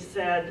simply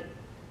said,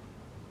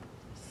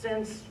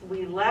 since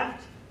we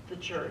left the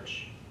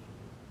church,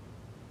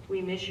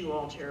 we miss you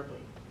all terribly.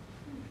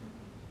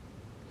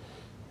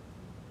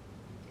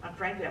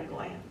 Frankly, I'm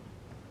glad.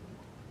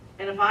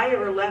 And if I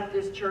ever left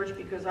this church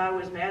because I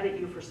was mad at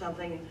you for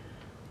something,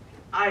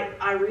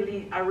 I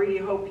really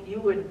hope you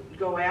would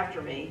go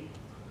after me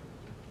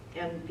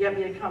and get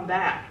me to come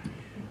back.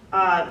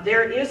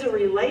 There is a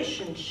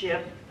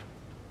relationship,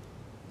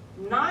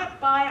 not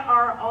by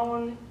our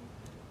own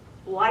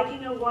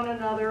liking of one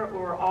another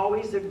or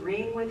always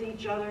agreeing with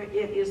each other.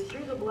 It is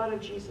through the blood of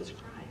Jesus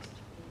Christ.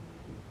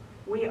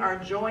 We are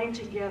joined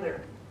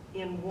together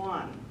in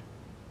one.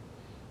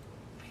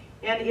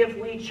 And if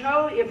we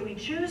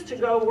choose to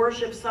go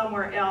worship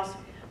somewhere else,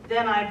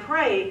 then I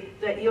pray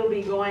that you'll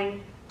be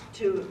going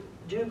to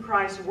do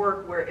Christ's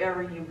work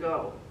wherever you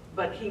go.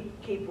 But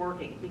keep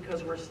working,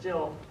 because we're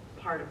still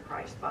part of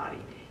Christ's body.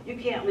 You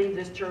can't leave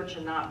this church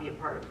and not be a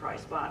part of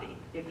Christ's body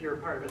if you're a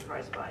part of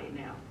Christ's body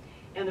now.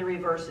 And the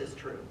reverse is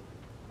true.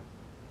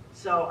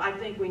 So I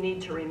think we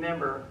need to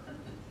remember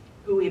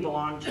who we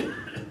belong to.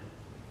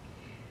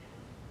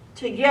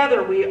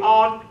 Together we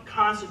all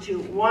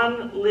constitute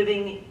one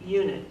living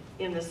unit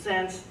in the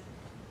sense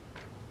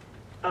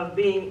of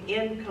being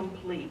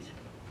incomplete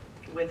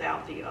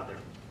without the other.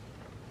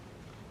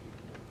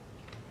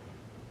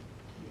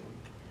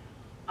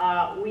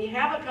 We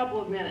have a couple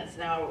of minutes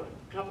now.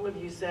 A couple of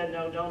you said,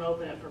 no, don't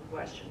open it for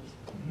questions.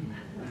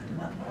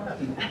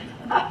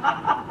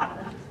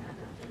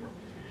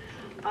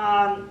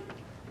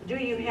 Do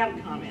you have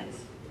comments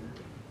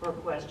or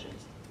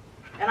questions?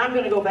 And I'm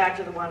going to go back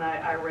to the one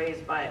I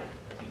raised by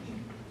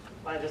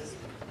this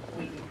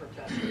Wheaton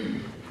professor.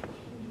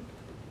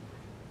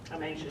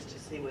 I'm anxious to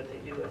see what they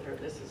do with her.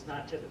 This is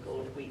not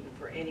typical of Wheaton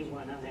for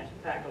anyone on that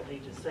faculty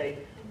to say.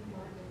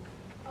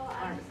 Oh,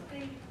 I just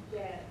think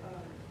that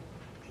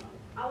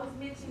I was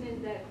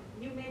mentioning that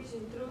you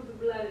mentioned through the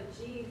blood of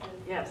Jesus.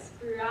 Yes.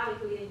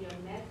 Periodically in your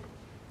message.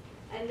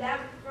 And that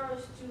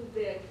refers to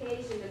the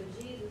occasion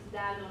of Jesus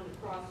dying on the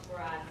cross for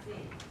our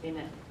sins.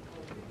 Amen.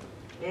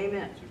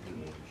 Amen.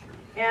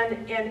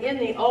 And in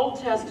the Old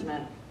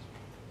Testament,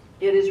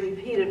 it is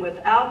repeated,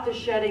 without the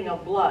shedding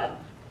of blood,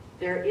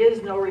 there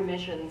is no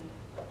remission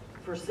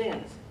for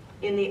sins.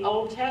 In the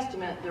Old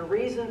Testament, the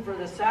reason for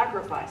the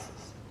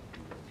sacrifices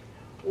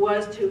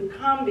was to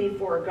come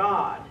before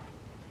God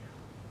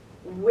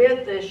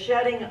with the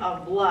shedding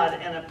of blood,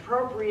 an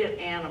appropriate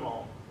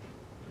animal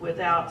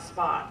without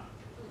spot.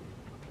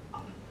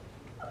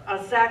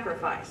 A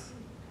sacrifice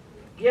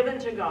given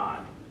to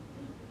God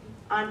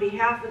on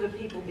behalf of the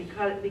people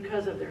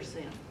because of their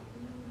sin.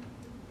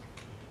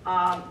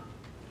 I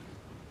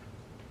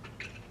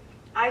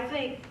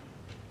think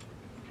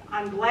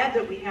I'm glad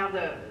that we have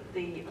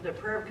the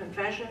prayer of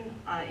confession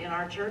in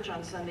our church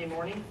on Sunday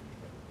morning.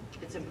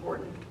 It's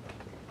important.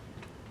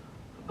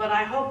 But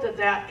I hope that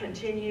that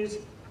continues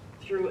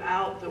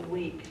throughout the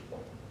week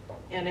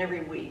and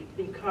every week,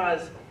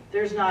 because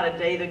there's not a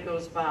day that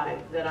goes by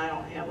that I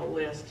don't have a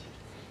list.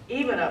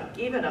 Even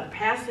a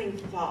passing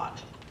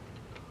thought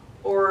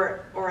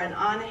or an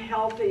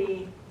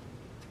unhealthy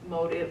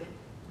motive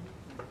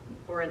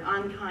or an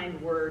unkind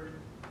word,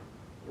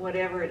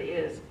 whatever it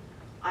is,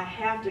 I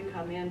have to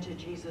come into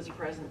Jesus'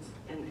 presence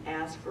and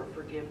ask for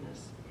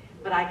forgiveness.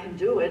 But I can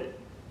do it,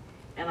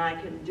 and I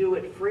can do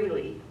it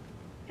freely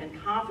and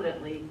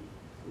confidently,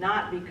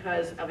 not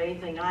because of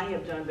anything I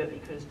have done, but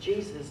because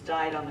Jesus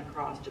died on the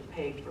cross to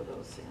pay for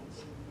those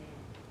sins.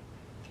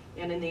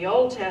 And in the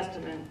Old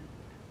Testament,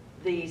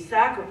 the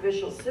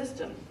sacrificial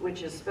system,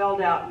 which is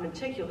spelled out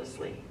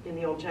meticulously in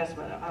the Old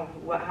Testament of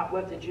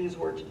what the Jews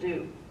were to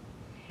do.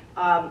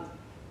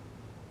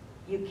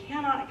 You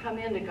cannot come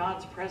into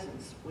God's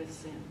presence with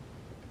sin.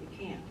 You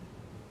can't.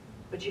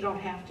 But you don't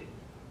have to,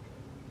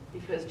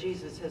 because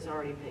Jesus has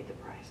already paid the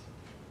price.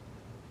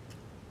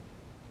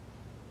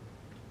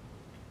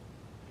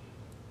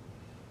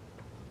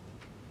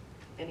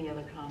 Any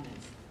other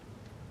comments?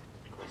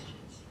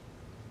 Questions?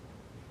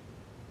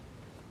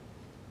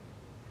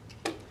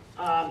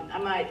 I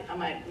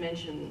might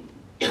mention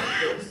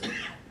this.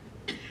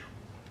 A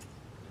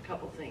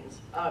couple things.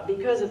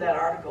 Because of that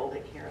article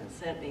that Karen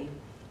sent me,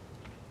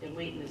 and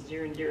Wheaton is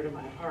near and dear to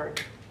my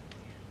heart,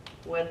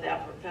 what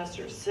that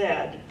professor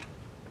said,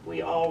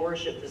 we all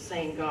worship the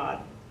same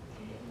God.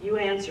 You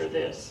answer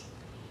this.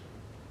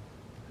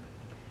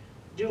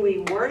 Do we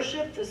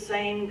worship the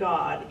same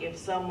God if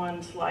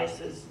someone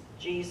slices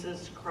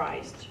Jesus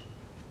Christ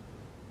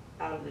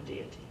out of the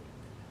deity?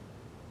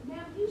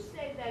 Now, you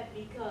say that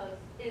because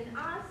in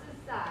our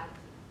society,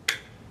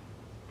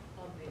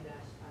 oh, maybe I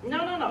should.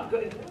 No,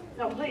 good.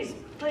 No, please,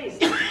 say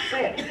it.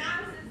 In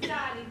our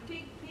society,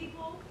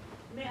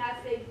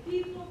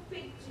 people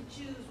pick to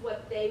choose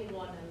what they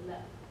want to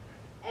love.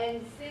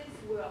 And since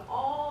we're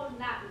all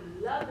not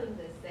loving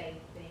the same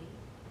thing,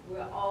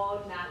 we're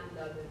all not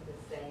loving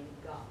the same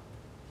God.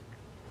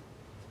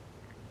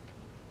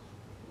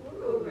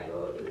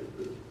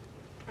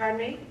 Pardon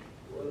me?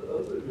 What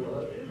other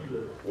God is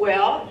there?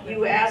 Well,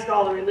 you ask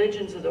all the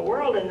religions of the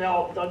world and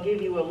they'll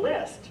give you a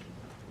list.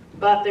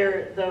 But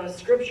the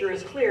scripture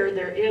is clear,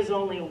 there is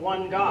only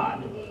one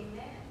God. Amen.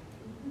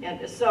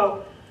 And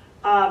so,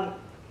 and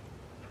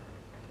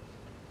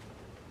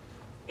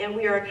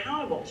we are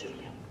accountable to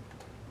him.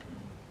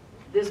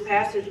 This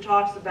passage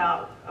talks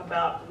about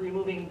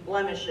removing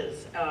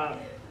blemishes,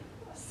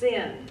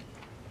 sin.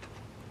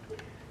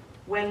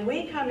 When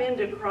we come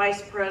into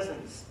Christ's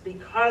presence,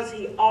 because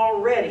he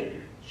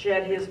already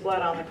shed his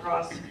blood on the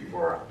cross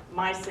for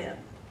my sin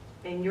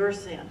and your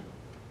sin,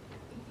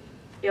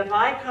 if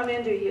I come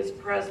into his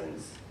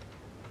presence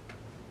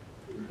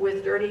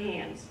with dirty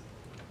hands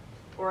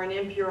or an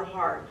impure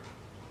heart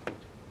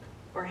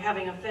or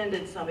having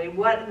offended somebody,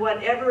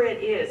 whatever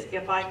it is,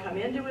 if I come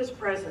into his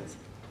presence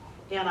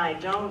and I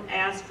don't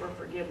ask for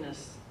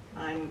forgiveness,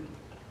 I'm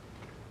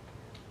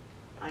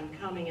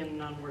coming in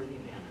an unworthy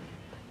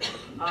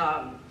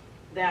manner.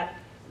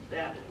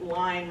 That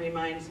line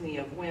reminds me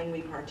of when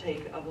we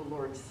partake of the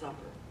Lord's Supper.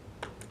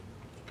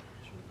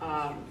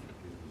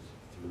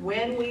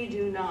 When we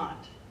do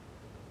not,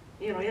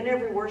 in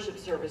every worship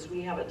service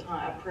we have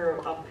a prayer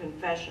of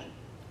confession.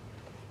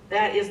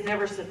 That is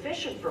never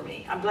sufficient for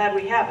me. I'm glad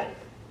we have it,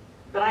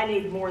 but I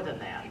need more than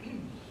that.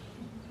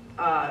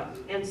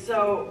 And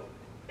so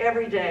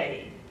every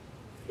day,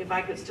 if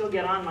I could still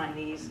get on my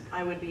knees,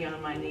 I would be on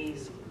my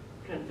knees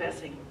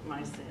confessing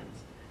my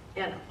sins.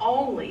 And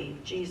only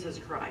Jesus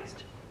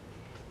Christ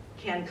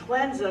can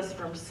cleanse us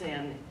from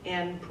sin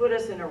and put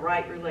us in a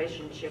right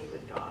relationship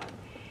with God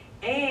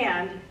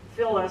and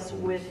fill us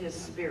with his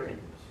Spirit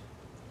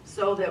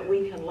so that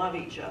we can love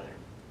each other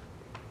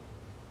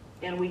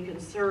and we can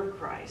serve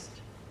Christ.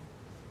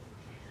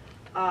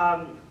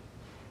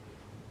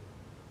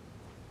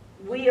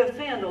 We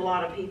offend a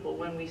lot of people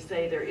when we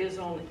say there's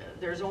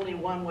only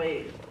one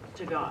way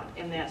to God,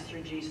 and that's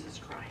through Jesus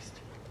Christ.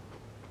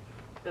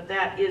 But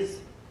that is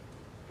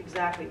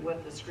exactly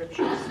what the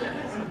scripture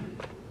says.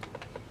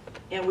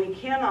 And we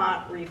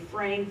cannot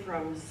refrain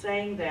from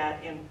saying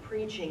that and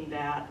preaching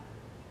that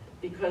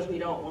because we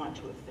don't want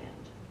to offend.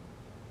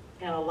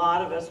 And a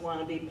lot of us want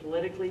to be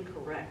politically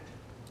correct,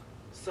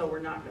 so we're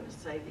not going to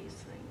say these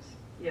things.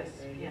 Yes,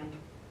 Ken?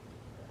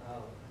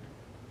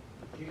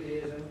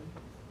 Judaism,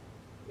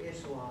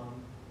 Islam,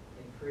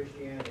 and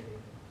Christianity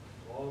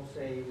all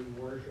say we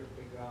worship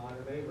the God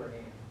of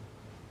Abraham.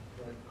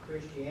 But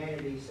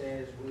Christianity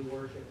says we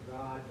worship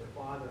God, the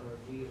Father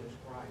of Jesus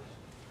Christ.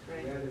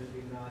 Right. The others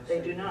do not.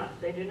 They do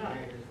not. They do not.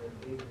 That is a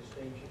big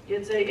distinction.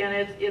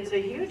 It's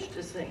a huge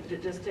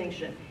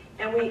distinction,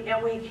 and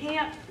we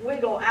can't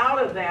wiggle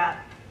out of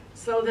that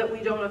so that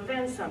we don't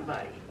offend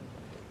somebody.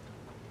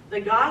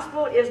 The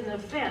gospel is an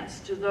offense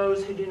to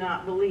those who do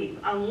not believe,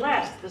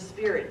 unless the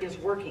Spirit is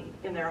working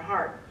in their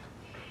heart.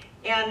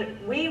 And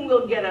we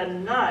will get a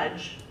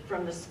nudge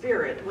from the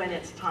Spirit when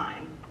it's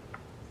time.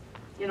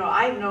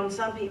 I've known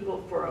some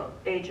people for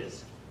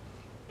ages,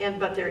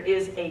 but there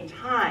is a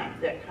time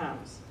that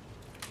comes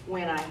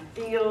when I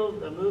feel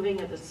the moving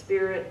of the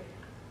Spirit.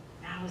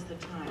 Now is the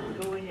time.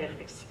 Go ahead,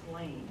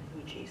 explain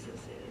who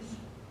Jesus is.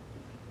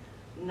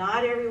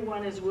 Not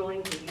everyone is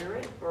willing to hear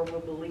it or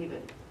will believe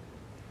it,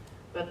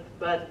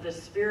 but the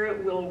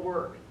Spirit will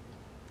work.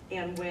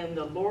 And when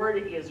the Lord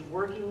is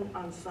working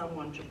on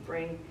someone to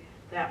bring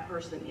that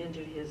person into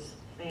his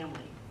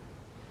family,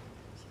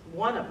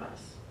 one of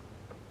us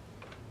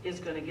is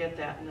going to get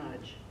that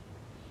nudge.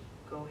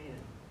 Go ahead,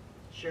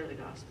 share the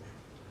gospel.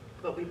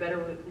 But we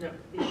better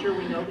be sure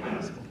we know the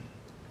gospel.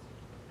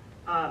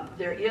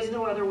 There is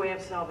no other way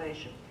of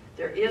salvation.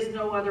 There is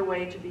no other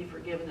way to be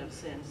forgiven of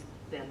sins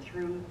than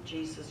through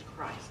Jesus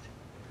Christ.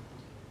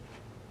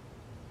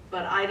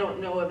 but I don't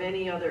know of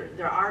any other,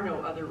 there are no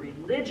other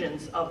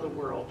religions of the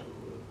world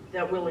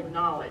that will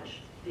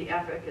acknowledge the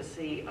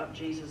efficacy of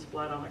Jesus'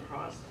 blood on the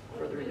cross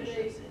for the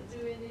remission of sins.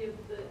 Do any of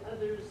the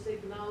others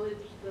acknowledge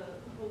the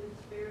Holy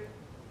Spirit?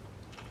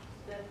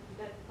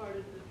 That part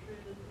of the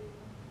Trinity?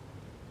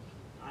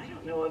 I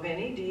don't know of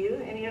any. Do you?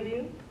 Any of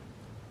you?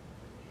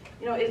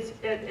 You know,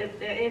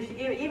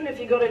 even if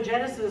you go to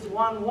Genesis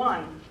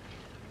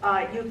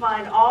 1:1, you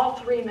find all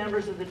three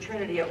members of the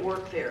Trinity at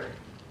work there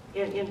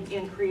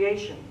in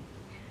creation.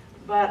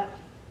 But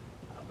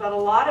a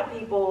lot of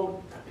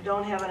people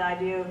don't have an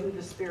idea who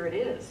the Spirit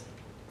is.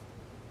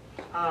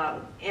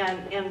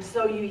 And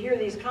so you hear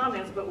these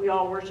comments, but we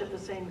all worship the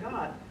same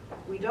God.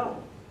 We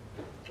don't.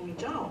 We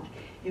don't.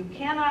 You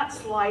cannot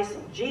slice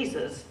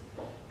Jesus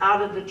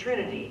out of the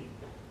Trinity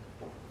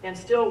and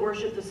still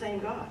worship the same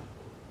God.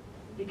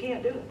 You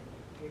can't do it.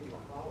 Give you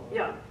a follow-up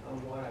Yeah.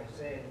 on what I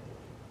said.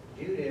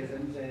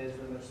 Judaism says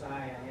the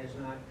Messiah has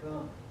not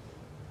come.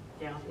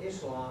 Yeah.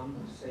 Islam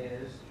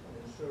says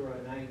in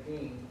Surah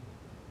 19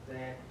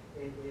 that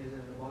it is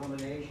an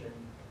abomination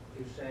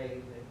to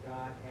say that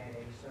God had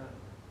a son.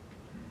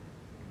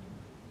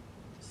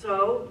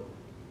 So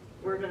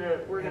we're And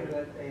gonna.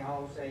 but they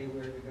all say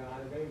we're the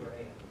God of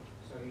Abraham.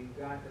 So you've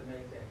got to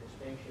make that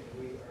distinction.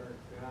 We are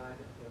God,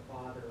 the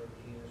Father of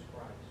Jesus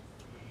Christ.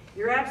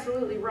 You're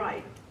absolutely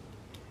right.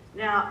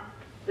 Now,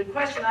 the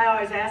question I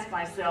always ask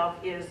myself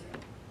is,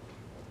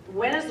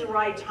 when is the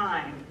right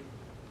time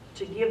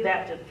to give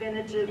that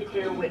definitive,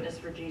 clear witness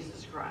for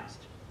Jesus Christ?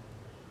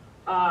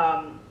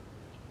 I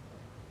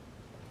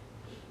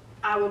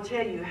will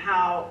tell you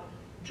how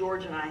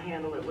George and I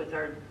handle it with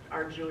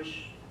our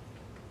Jewish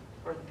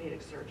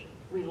orthopedic surgeon.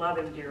 We love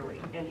him dearly,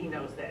 and he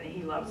knows that, and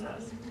he loves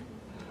us.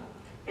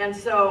 And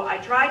so I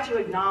try to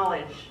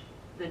acknowledge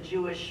the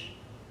Jewish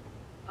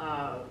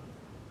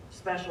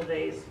special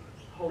days,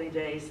 holy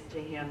days to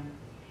him.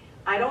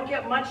 I don't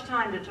get much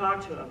time to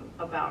talk to him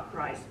about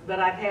Christ, but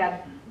I've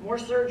had more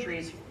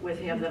surgeries with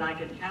him than I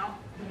can count.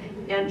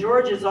 And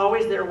George is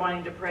always there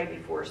wanting to pray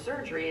before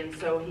surgery, and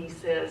so he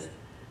says,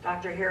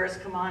 Dr. Harris,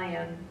 come on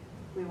in,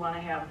 we want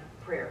to have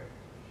prayer.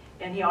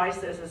 And he always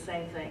says the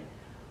same thing.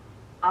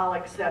 I'll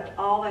accept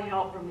all the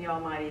help from the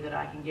Almighty that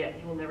I can get.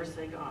 He will never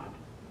say God.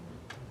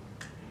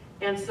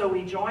 And so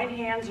we join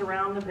hands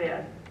around the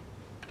bed.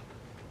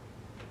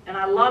 And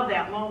I love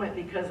that moment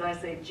because I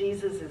say,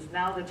 Jesus, is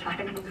now the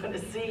time I'm going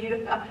to see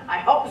you. I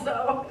hope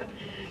so.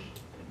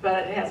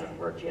 But it hasn't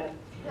worked yet.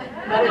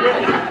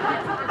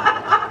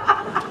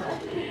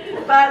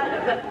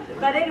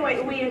 But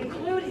anyway, we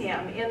include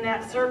him in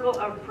that circle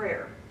of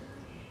prayer.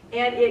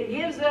 And it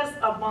gives us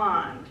a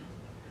bond.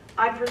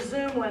 I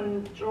presume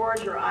when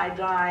George or I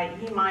die,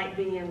 he might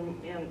be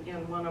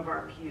in one of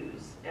our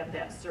pews at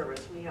that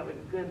service. We have a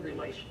good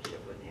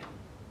relationship with him.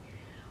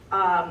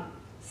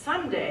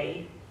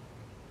 Someday,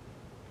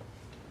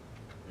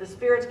 the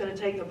Spirit's going to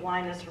take the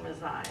blindness from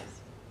his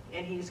eyes,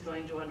 and he's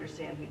going to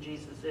understand who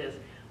Jesus is.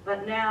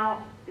 But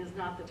now is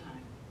not the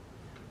time.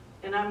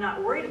 And I'm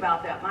not worried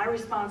about that. My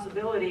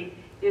responsibility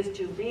is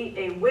to be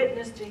a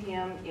witness to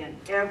him in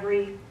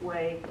every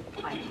way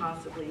I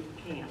possibly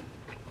can.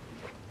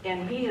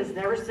 And he has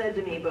never said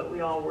to me, but we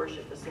all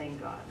worship the same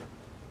God.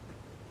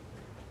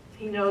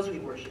 He knows we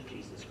worship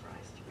Jesus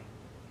Christ.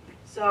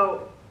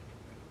 So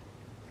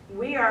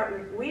we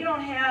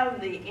don't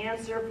have the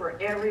answer for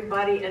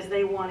everybody as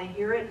they want to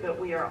hear it, but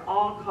we are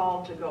all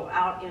called to go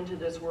out into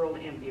this world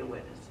and be a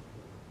witness.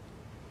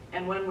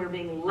 And when we're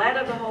being led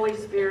of the Holy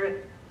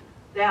Spirit,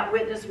 that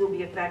witness will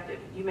be effective.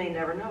 You may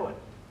never know it.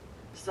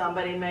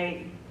 Somebody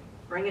may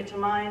bring it to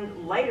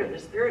mind later. The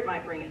Spirit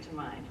might bring it to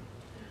mind.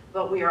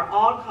 But we are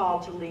all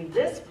called to leave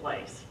this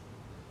place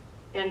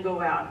and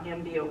go out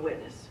and be a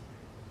witness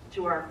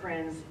to our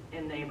friends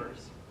and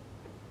neighbors.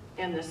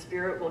 And the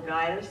Spirit will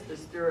guide us. The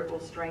Spirit will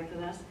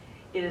strengthen us.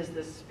 It is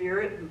the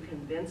Spirit who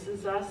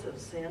convinces us of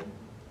sin.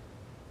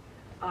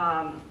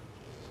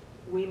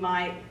 We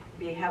might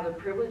have the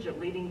privilege of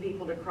leading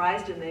people to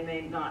Christ, and they may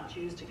not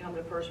choose to come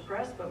to First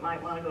Pres, but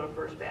might want to go to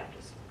First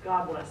Baptist.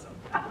 God bless them.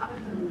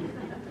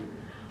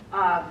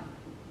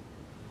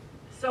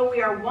 So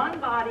we are one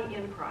body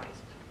in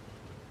Christ.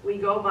 We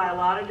go by a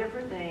lot of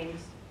different names,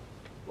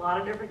 a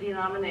lot of different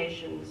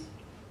denominations,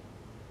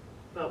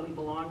 but we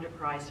belong to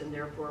Christ, and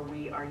therefore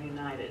we are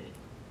united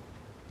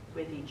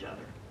with each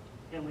other.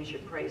 And we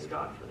should praise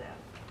God for that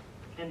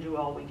and do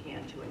all we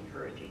can to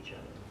encourage each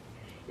other.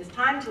 It's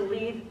time to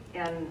leave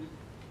and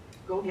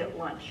go get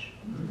lunch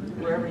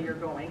wherever you're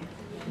going.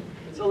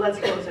 So let's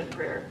close in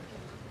prayer.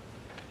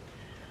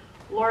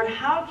 Lord,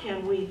 how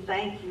can we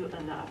thank you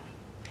enough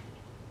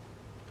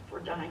for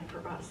dying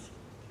for us?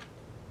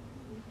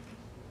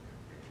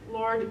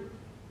 Lord,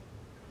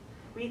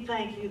 we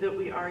thank you that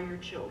we are your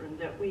children,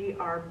 that we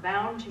are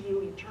bound to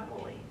you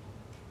eternally,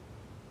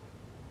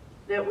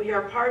 that we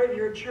are part of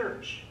your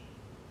church.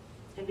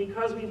 And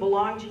because we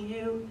belong to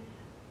you,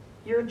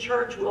 your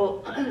church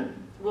will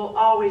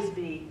always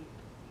be,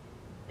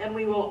 and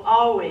we will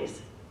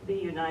always be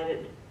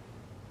united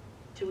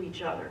to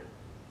each other.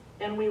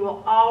 And we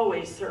will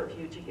always serve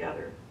you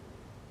together.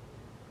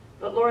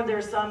 But Lord,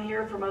 there's some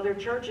here from other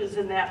churches,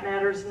 and that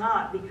matters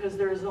not, because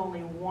there is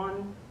only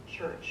one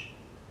church.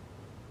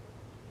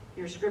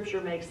 Your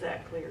scripture makes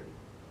that clear.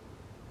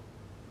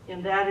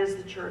 And that is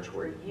the church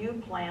where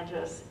you plant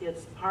us.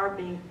 It's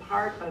being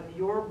part of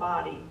your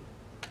body,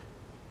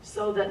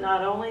 so that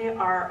not only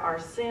are our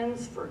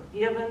sins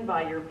forgiven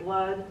by your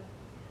blood,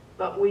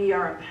 but we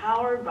are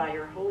empowered by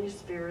your Holy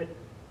Spirit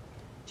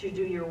to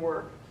do your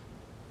work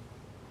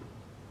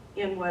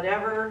in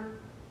whatever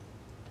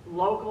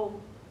local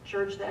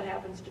church that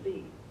happens to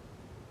be.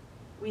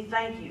 We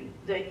thank you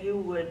that you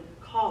would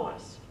call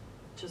us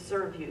to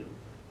serve you.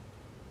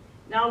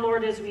 Now,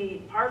 Lord, as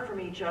we part from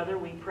each other,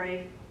 we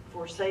pray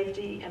for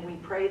safety, and we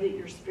pray that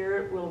your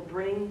Spirit will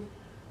bring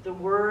the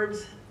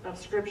words of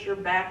Scripture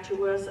back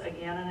to us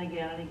again and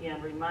again and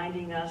again,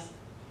 reminding us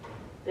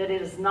that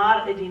it is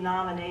not a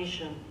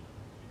denomination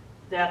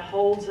that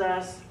holds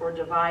us or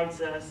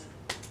divides us.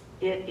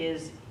 It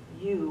is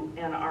you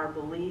and our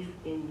belief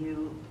in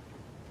you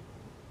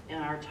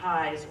and our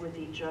ties with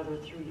each other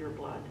through your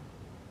blood.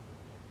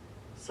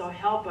 So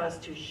help us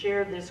to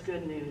share this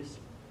good news.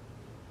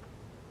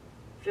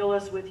 Fill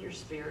us with your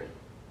Spirit.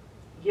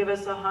 Give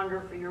us a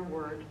hunger for your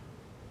word.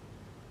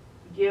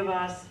 Give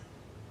us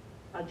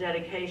a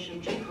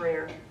dedication to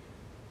prayer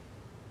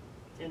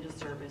and to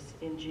service.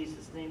 In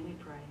Jesus' name we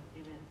pray.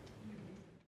 Amen.